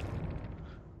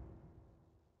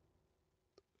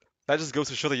 That just goes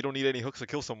to show that you don't need any hooks to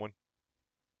kill someone.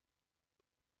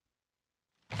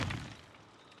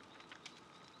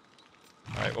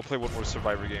 Alright, we'll play one more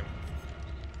Survivor game.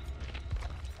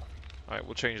 Alright,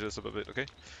 we'll change this up a bit, okay?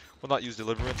 We'll not use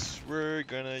Deliverance. We're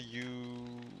gonna use...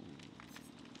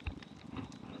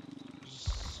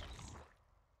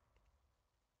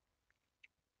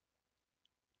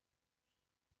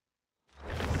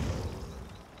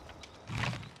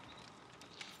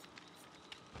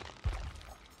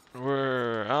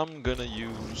 I'm gonna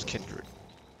use Kindred.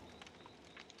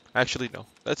 Actually, no.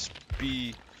 Let's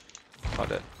be...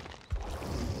 Undead.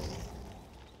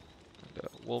 And,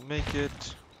 we'll make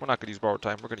it... We're not gonna use Borrowed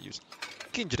Time. We're gonna use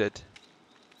Kindred.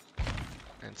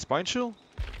 And Spine Chill?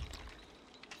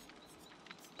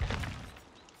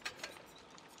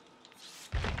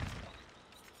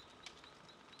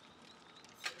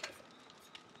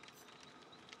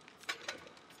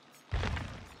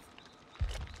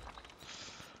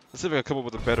 Let's see if I can come up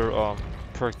with a better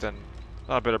perk than...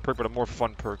 Not a better perk, but a more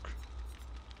fun perk.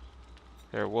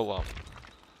 Here, we'll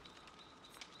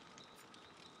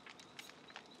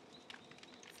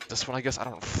this one, I guess? I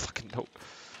don't fucking know.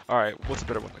 Alright, what's a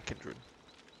better one than Kindred?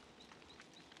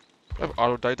 I have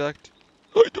Autodidact?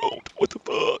 I don't! What the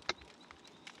fuck?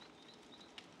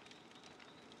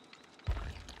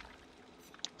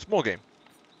 Small game.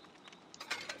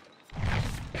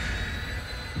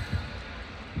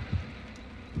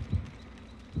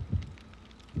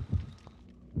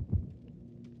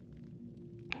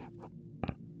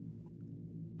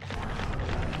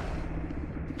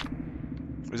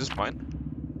 Is this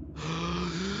mine?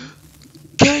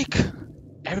 Cake!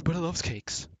 Everybody loves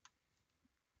cakes.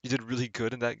 You did really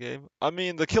good in that game. I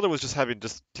mean, the killer was just having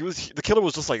just the killer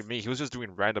was just like me. He was just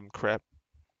doing random crap.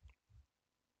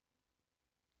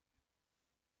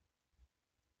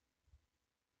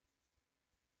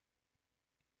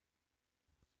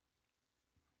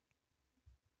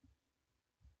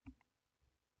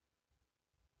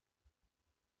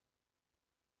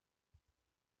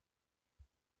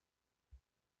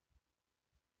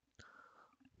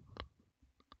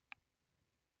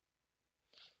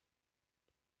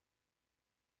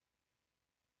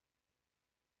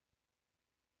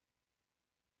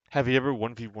 Have you ever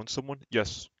 1v1 someone?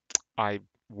 Yes, I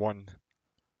won.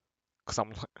 Cause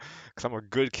I'm a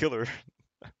good killer.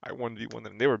 I 1v1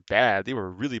 them. They were bad. They were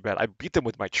really bad. I beat them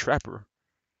with my trapper.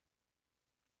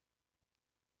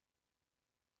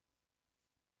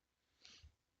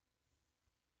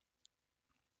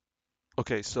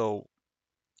 Okay, so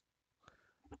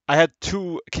I had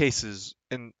two cases,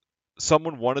 and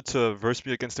someone wanted to verse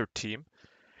me against their team,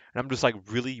 and I'm just like,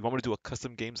 really? You want me to do a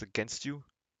custom games against you?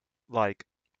 Like,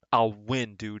 I'll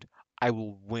win, dude. I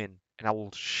will win, and I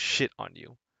will shit on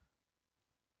you.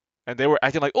 And they were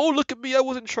acting like, oh, look at me, I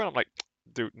wasn't trying. I'm like,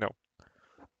 dude, no,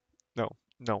 no,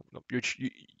 no, no.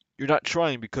 You're not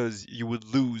trying because you would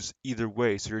lose either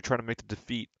way. So you're trying to make the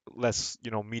defeat less,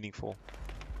 meaningful.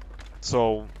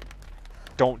 So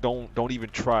don't even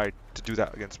try to do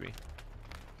that against me.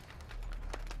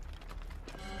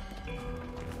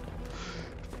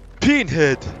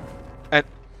 Pinhead, and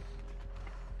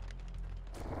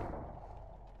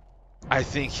I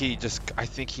think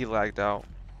he lagged out.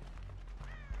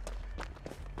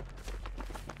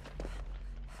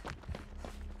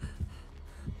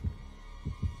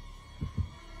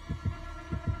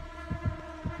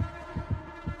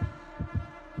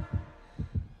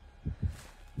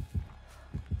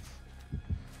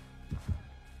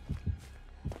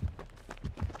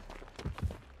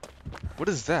 What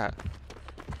is that?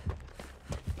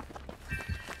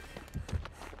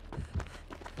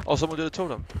 Oh, someone did a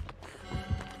totem.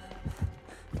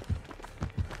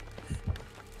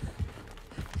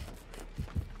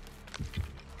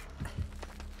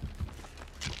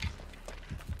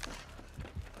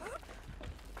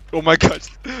 Oh my god,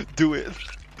 do it.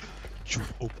 You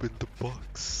opened the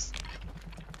box.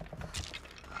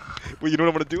 Wait, you know what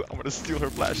I'm gonna do? I'm gonna steal her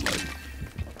flashlight.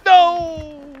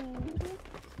 No!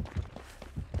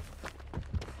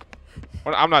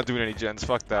 Well, I'm not doing any gens,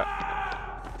 fuck that.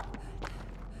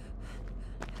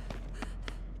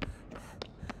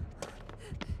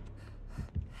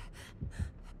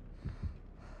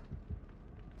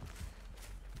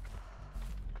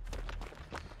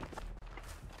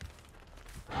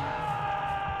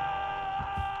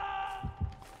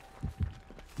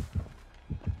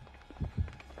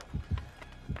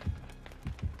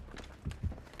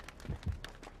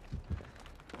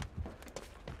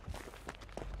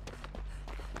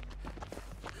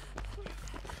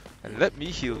 And let me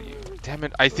heal you. Damn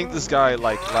it, I think this guy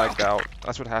like lagged out.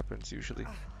 That's what happens usually.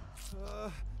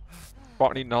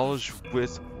 Botany knowledge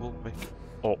with will make.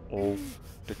 Oh,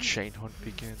 the chain hunt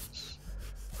begins.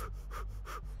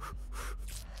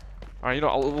 Alright,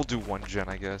 we'll do one gen,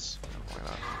 I guess. Why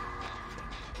not?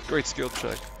 Great skill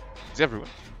check. Is everyone?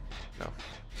 No.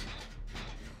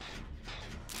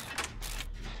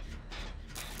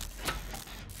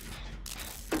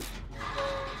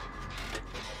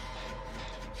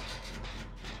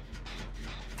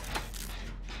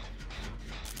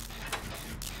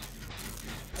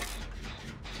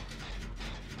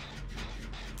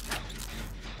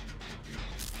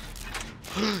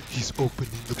 He's opening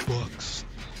the box.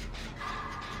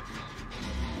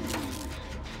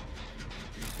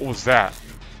 What was that?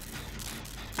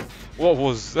 What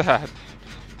was that?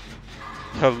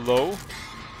 Hello?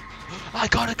 I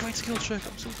got a great skill check.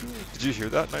 I'm so good. Did you hear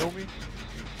that, Naomi?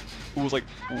 It was like,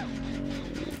 ooh.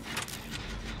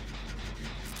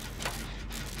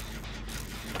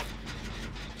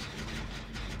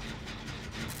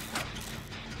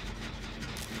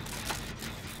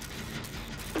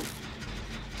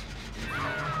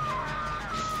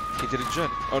 He did a gen.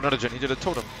 Oh, not a gen. He did a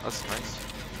totem. That's nice.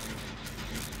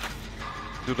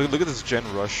 Dude, look at this gen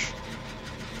rush.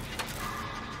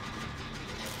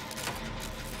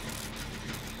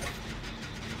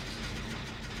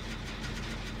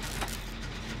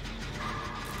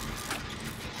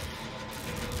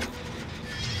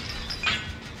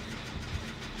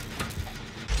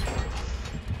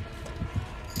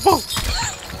 Whoa!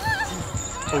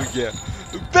 Oh yeah.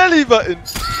 Belly button!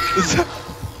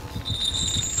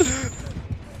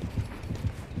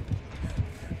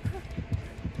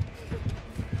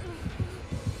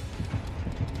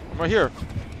 right here.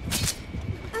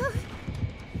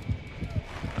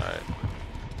 Alright.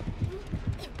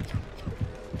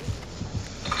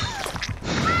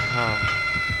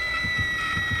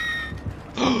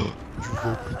 You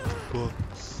opened the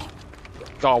box.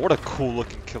 Oh, what a cool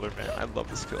looking killer, man. I love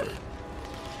this killer.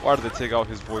 Why did they take out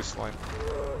his voice line?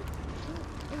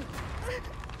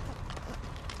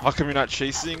 How come you're not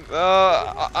chasing?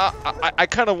 I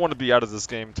kind of want to be out of this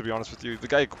game, to be honest with you. The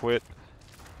guy quit.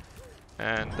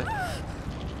 And...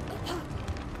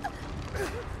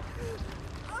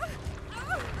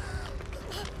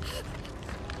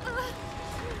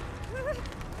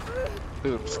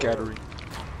 Dude, I'm scattering.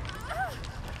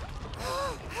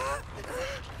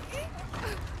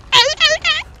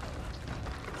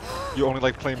 You only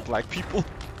like playing black people?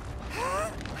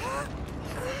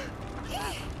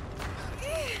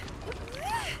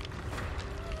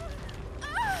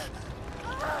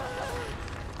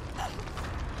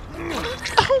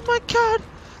 Oh my god!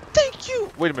 Thank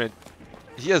you! Wait a minute.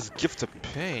 He has Gift of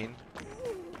Pain?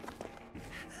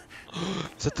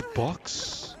 Is that the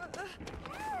box?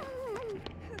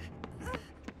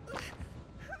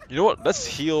 You know what? Let's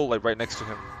heal like right next to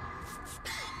him.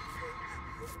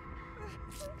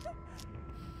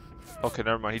 Okay,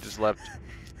 never mind. He just left.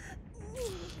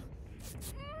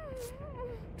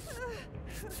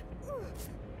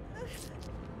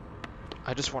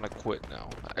 I just want to quit now.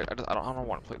 I don't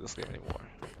want to play this game anymore.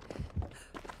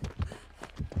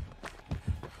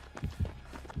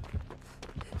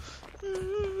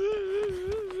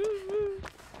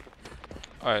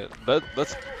 Alright,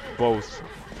 let's both.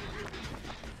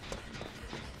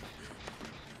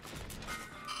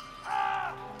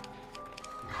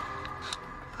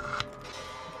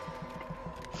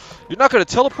 You're not gonna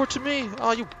teleport to me?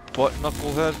 Oh, you butt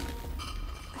knucklehead.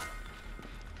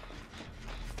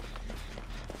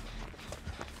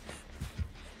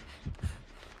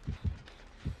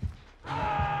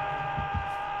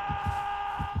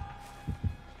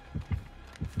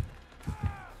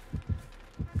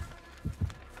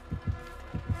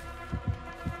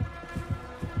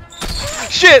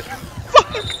 Shit!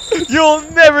 Fuck! You'll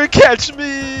never catch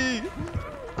me!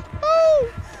 Oh.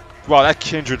 Wow, that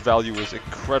kindred value is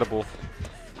incredible.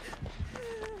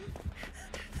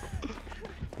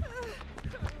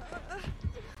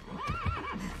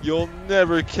 You'll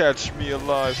never catch me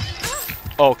alive.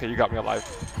 Oh, okay, you got me alive.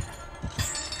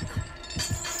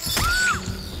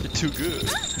 You're too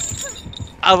good.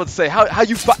 I would say, how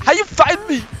you find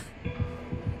me?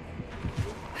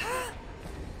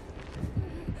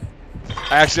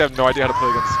 I actually have no idea how to play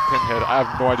against Pinhead. I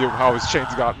have no idea how his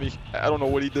chains got me. I don't know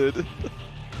what he did.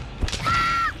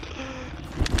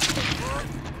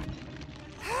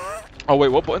 Oh wait,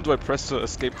 what button do I press to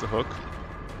escape the hook?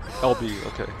 LB,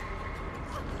 okay.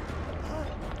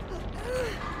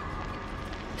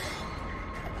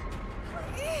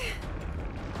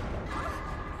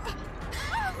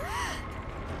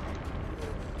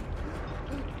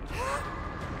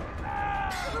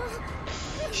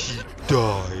 He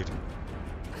died.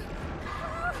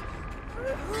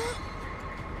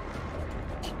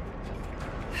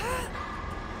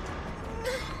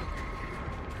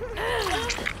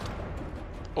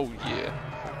 Oh yeah.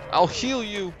 I'll heal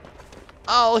you.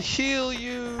 I'll heal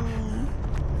you.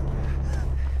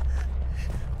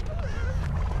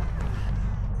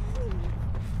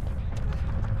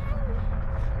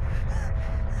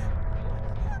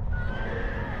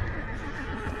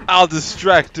 I'll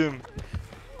distract him.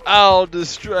 I'll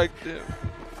distract him.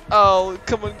 I'll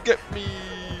come and get me.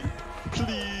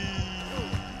 Please.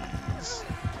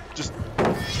 Just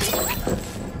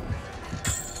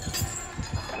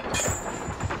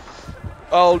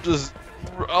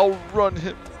I'll run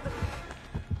him.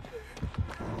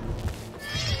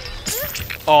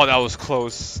 Oh, that was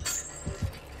close.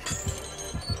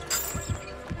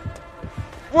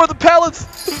 Where are the pallets?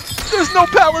 There's no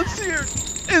pallets here.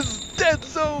 It's dead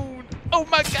zone. Oh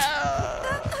my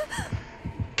god.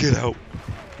 Get out.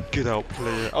 Get out,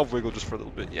 player. I'll wiggle just for a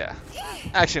little bit, yeah.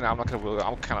 Actually, no, I'm not gonna wiggle. I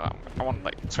want to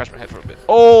like scratch my head for a bit.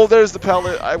 Oh, there's the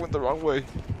pallet. I went the wrong way.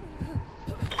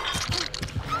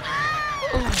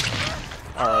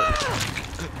 Alright.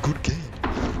 Good game.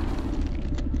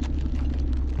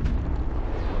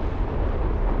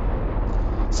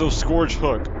 So Scourge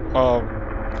Hook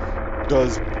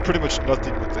does pretty much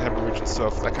nothing with the hemorrhage and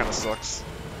stuff. That kind of sucks.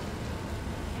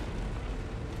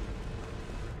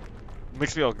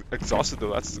 Makes me all exhausted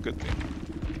though. That's a good thing.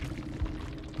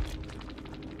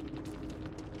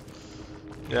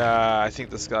 Yeah, I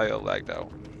think this guy got lagged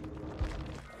out.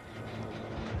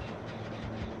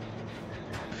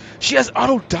 She has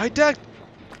auto-didact?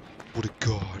 What a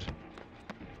god.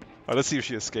 Alright, let's see if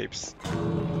she escapes.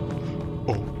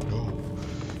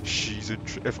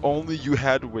 If only you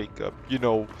had Wake Up. You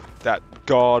know, that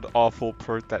god-awful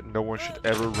perk that no one should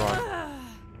ever run.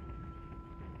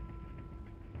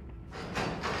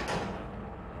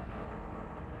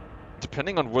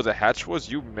 Depending on where the hatch was,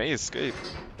 you may escape.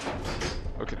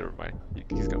 Okay, never mind.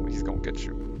 He's gonna get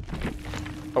you.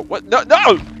 Oh, what? No,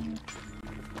 no!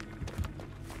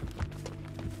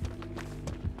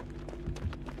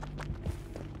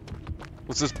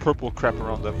 What's this purple crap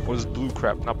around them? What is blue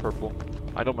crap, not purple?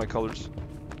 I know my colors.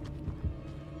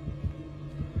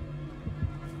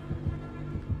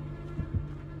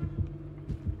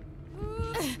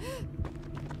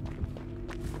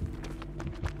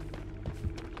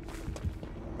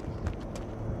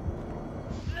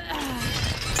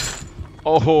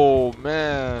 Oh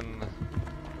man,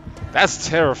 that's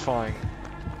terrifying.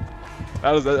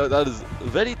 That is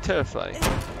very terrifying.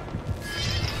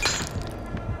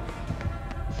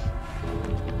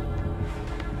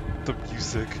 The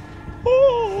music.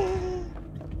 Oh.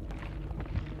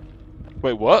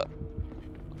 Wait, what?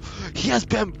 He has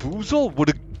bamboozle? What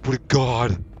a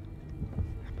god.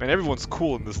 Man, everyone's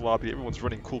cool in this lobby. Everyone's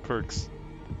running cool perks.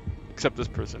 Except this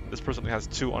person. This person only has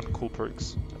 2 uncool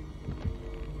perks.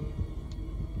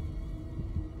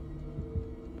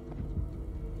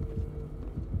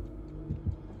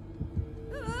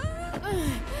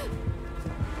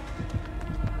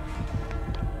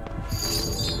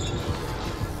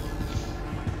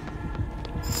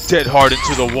 Dead hard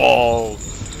into the wall.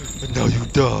 And now you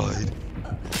died.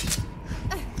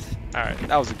 Alright,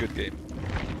 that was a good game.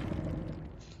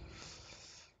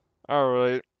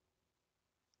 Alright.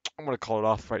 I'm gonna call it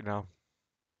off right now.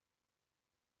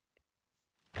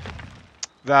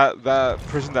 That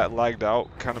person that lagged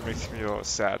out kind of makes me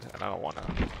sad, and I don't wanna.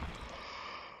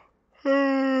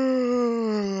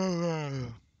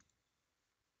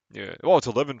 Yeah. Oh, it's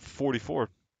 11:44.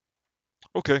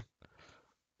 Okay.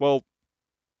 Well,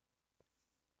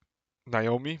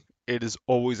 Naomi, it is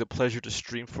always a pleasure to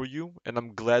stream for you, and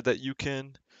I'm glad that you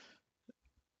can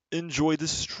enjoy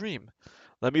this stream.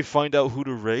 Let me find out who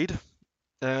to raid,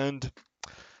 and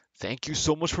thank you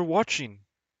so much for watching.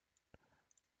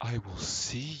 I will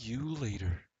see you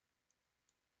later.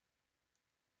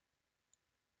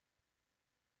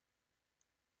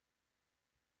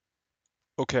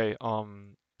 Okay,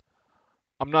 I'm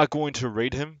not going to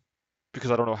raid him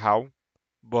because I don't know how,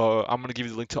 but I'm gonna give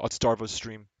you the link to Utstarva's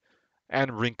stream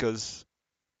and Rinka's.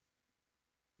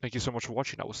 Thank you so much for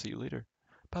watching. I will see you later.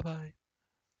 Bye bye.